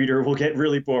the reader will get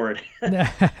really bored.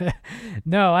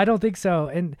 No, I don't think so.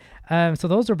 And so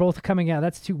those are both coming out.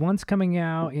 That's two. One's coming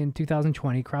out in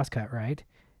 2020, Crosscut, right?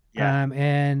 Yeah.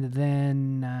 And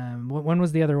then when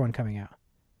was the other one coming out?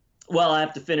 Well, I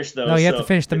have to finish those. No, you have to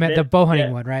finish the bow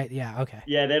hunting one, right? Yeah. Okay.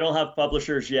 Yeah, they don't have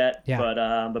publishers yet, but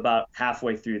I'm about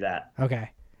halfway through that. Okay.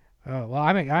 Oh well,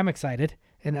 I'm excited,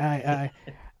 and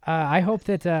I hope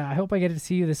that I get to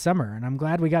see you this summer, and I'm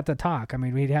glad we got to talk. I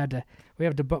mean, we have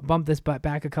to bump this butt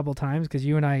back a couple times because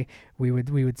you and I we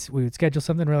would schedule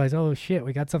something and realize, oh shit,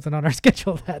 we got something on our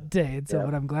schedule that day. And so,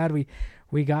 but I'm glad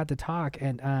we got to talk.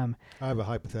 And I have a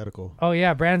hypothetical. Oh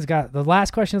yeah, Brandon's got the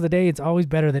last question of the day. It's always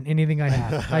better than anything I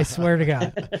have. I swear to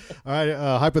God. All right,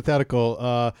 hypothetical.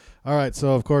 All right,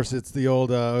 so of course it's the old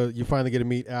you finally get to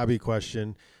meet Abby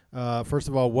question. First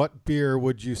of all, what beer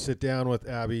would you sit down with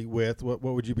Abby with? What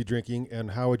would you be drinking,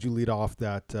 and how would you lead off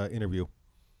that interview?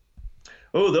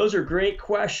 Oh, those are great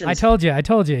questions. I told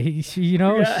you. She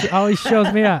always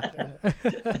shows me up.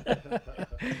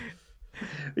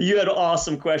 You had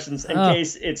awesome questions. In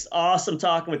case, it's awesome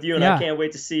talking with you, and I can't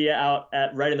wait to see you out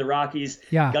at Right in the Rockies,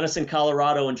 Gunnison,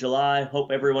 Colorado in July.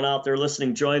 Hope everyone out there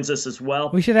listening joins us as well.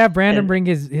 We should have Brandon bring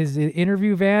his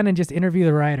interview van and just interview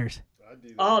the writers.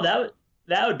 Oh,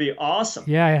 that would be awesome.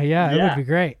 Yeah, it would be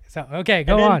great. So, okay,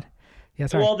 go on. Yeah,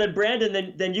 sorry. Well, then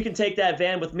Brandon, then you can take that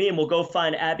van with me, and we'll go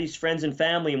find Abby's friends and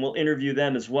family, and we'll interview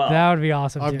them as well. That would be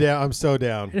awesome. I'm down. I'm so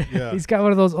down. Yeah. He's got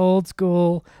one of those old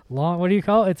school long. What do you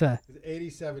call it? It's a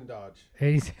 87 Dodge.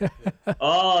 87.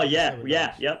 Oh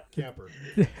yeah, yep. Camper.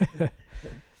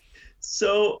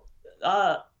 So,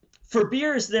 for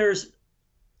beers, there's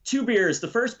 2 beers. The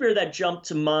first beer that jumped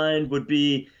to mind would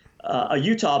be a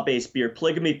Utah-based beer,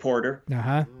 Polygamy Porter.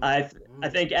 Uh-huh. I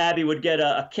think Abby would get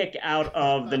a kick out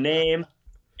of the name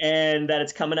and that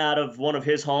it's coming out of one of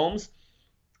his homes.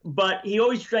 But he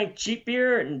always drank cheap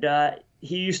beer, and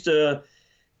he used to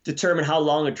determine how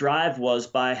long a drive was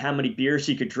by how many beers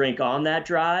he could drink on that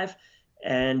drive.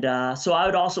 And so I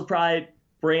would also probably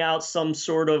bring out some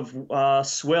sort of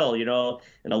swill,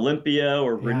 an Olympia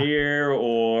or Rainier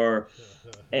or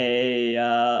a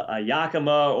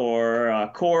Yakima or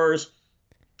a Coors.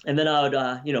 And then I would,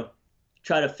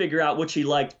 try to figure out which he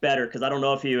liked better, because I don't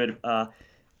know if he would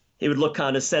look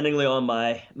condescendingly on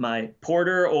my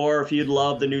porter or if he'd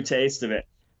love the new taste of it.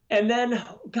 And then,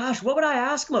 gosh, what would I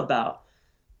ask him about?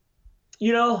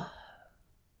 I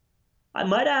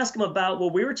might ask him about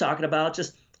what we were talking about,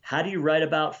 just how do you write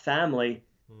about family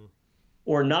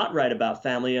or not write about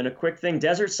family? And a quick thing,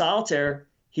 Desert Solitaire,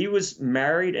 he was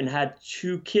married and had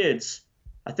 2 kids.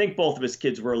 I think both of his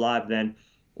kids were alive then,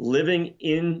 living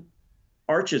in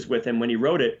Arches with him when he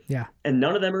wrote it. Yeah. And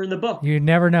none of them are in the book. You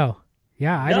never know.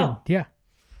 Yeah, I didn't. Yeah.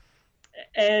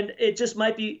 And it just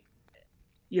might be,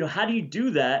 how do you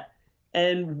do that?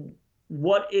 And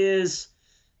what is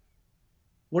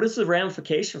the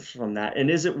ramification from that? And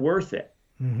is it worth it?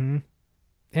 Mm-hmm.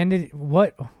 And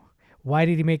why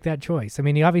did he make that choice? I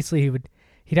mean, he'd have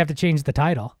to change the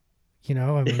title.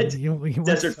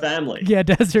 Desert Family. Yeah,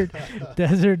 desert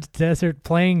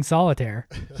playing solitaire.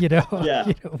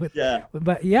 Yeah.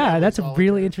 But yeah, that's a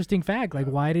really interesting fact. Like,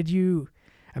 why did you?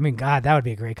 I mean, God, that would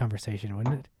be a great conversation,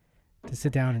 wouldn't it? To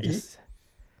sit down and just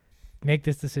make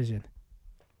this decision.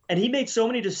 And he made so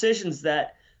many decisions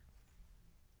that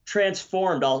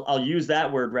transformed. I'll use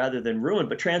that word rather than ruined,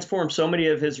 but transformed so many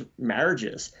of his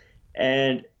marriages.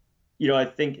 And I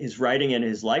think his writing and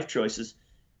his life choices,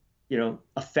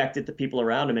 affected the people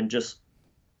around him, and just,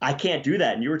 I can't do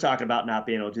that. And you were talking about not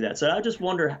being able to do that. So I just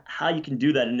wonder how you can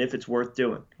do that and if it's worth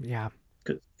doing. Yeah.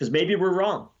 Because maybe we're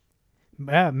wrong.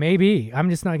 Maybe. I'm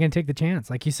just not going to take the chance.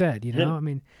 Like you said, I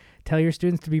mean, tell your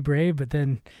students to be brave, but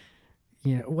then,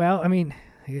 I think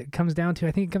it comes down to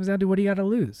what do you got to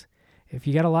lose? If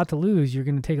you got a lot to lose, you're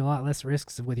going to take a lot less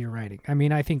risks with your writing. I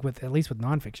mean, I think at least with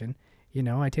nonfiction,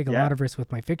 I take a lot of risks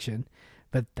with my fiction,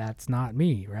 but that's not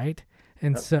me. Right.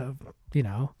 And so, you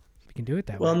can do it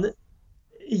that way.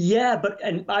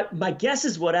 But my guess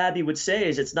is what Abby would say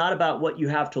is it's not about what you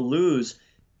have to lose.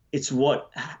 It's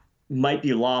what might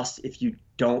be lost if you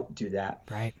don't do that.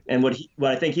 Right. And what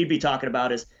I think he'd be talking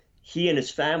about is he and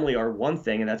his family are one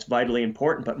thing, and that's vitally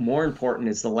important, but more important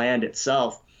is the land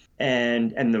itself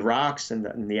and the rocks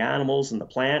and the animals and the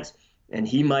plants. And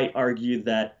he might argue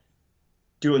that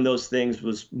doing those things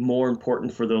was more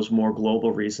important for those more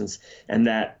global reasons, and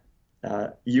that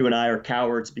you and I are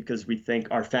cowards because we think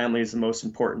our family is the most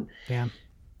important. Yeah.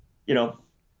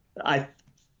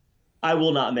 I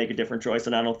will not make a different choice,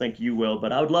 and I don't think you will,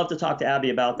 but I would love to talk to Abby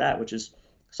about that, which is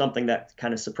something that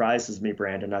kind of surprises me,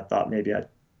 Brandon. I thought maybe I'd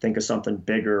think of something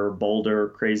bigger, bolder,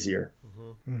 crazier.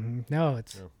 Mm-hmm. Mm-hmm. No,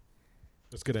 that's a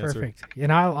good perfect. Answer.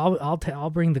 And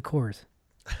I'll bring the Coors.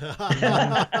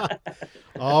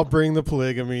 I'll bring the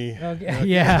polygamy. Okay.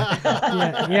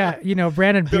 Yeah.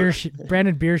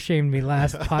 Brandon beer shamed me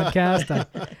last podcast.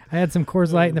 I had some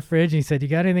Coors Light in the fridge, and he said, "You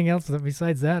got anything else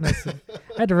besides that?" And I said,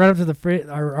 I had to run up to the fridge,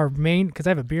 our main, because I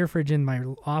have a beer fridge in my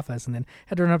office, and then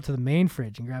had to run up to the main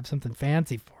fridge and grab something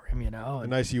fancy for him. A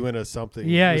nice Uinta something.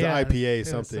 Yeah, it was an IPA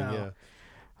something. Yeah.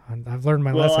 I've learned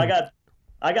my lesson. Well,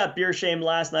 I got beer shamed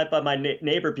last night by my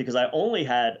neighbor because I only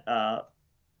had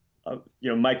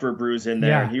microbrews in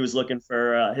there. Yeah. He was looking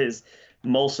for his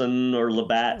Molson or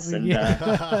Labatt's, and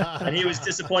and he was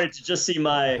disappointed to just see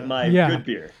my good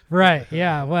beer. Right.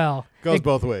 Yeah. Well, goes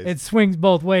both ways. It swings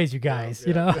both ways, you guys.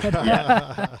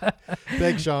 Yeah.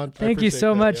 Thanks, Sean. Thank you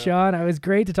so much, Sean. It was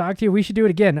great to talk to you. We should do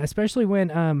it again, especially when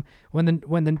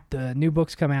the new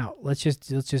books come out. Let's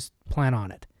just plan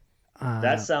on it.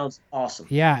 That sounds awesome.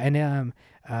 Yeah, and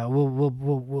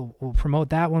we'll promote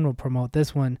that one. We'll promote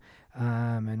this one.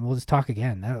 and we'll just talk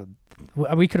again.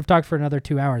 We could have talked for another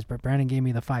 2 hours, but Brandon gave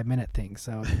me the 5-minute thing.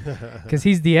 So, because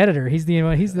he's the editor, he's the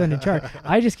one in charge.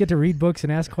 I just get to read books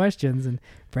and ask questions, and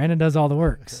Brandon does all the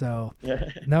work. So,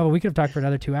 no, we could have talked for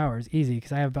another 2 hours, easy,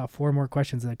 because I have about 4 more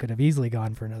questions that could have easily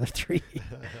gone for another 3.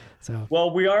 So,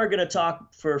 well, we are going to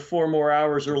talk for 4 more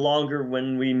hours or longer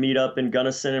when we meet up in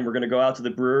Gunnison, and we're going to go out to the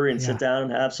brewery and sit down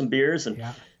and have some beers and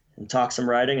talk some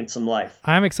writing and some life.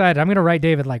 I'm excited. I'm going to write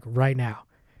David like right now.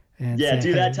 And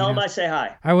do that. Tell him I say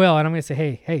hi. I will, and I'm going to say,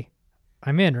 hey,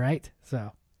 I'm in, right?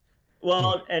 So.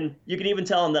 Well, and you can even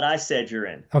tell him that I said you're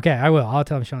in. Okay, I will. I'll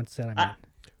tell him Sean said I'm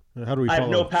in. How do we? I have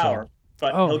no power, Sean?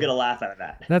 but he'll get a laugh out of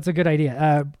that. That's a good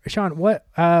idea. Sean,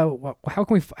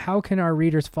 how can our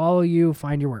readers follow you,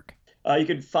 find your work? You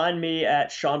can find me at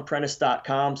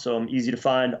seanprentiss.com, so I'm easy to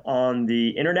find on the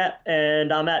internet,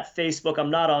 and I'm at Facebook.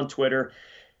 I'm not on Twitter.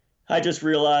 I just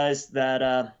realized that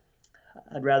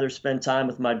I'd rather spend time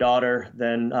with my daughter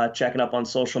than checking up on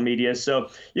social media. So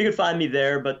you can find me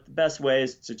there, but the best way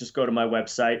is to just go to my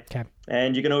website. Okay.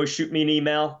 And you can always shoot me an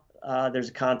email. There's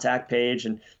a contact page,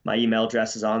 and my email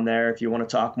address is on there if you want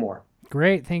to talk more.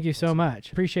 Great. Thank you so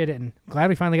much. Appreciate it, and glad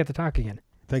we finally got to talk again.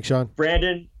 Thanks, Sean.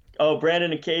 Brandon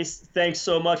and Case, thanks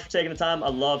so much for taking the time. I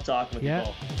love talking with you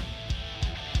both.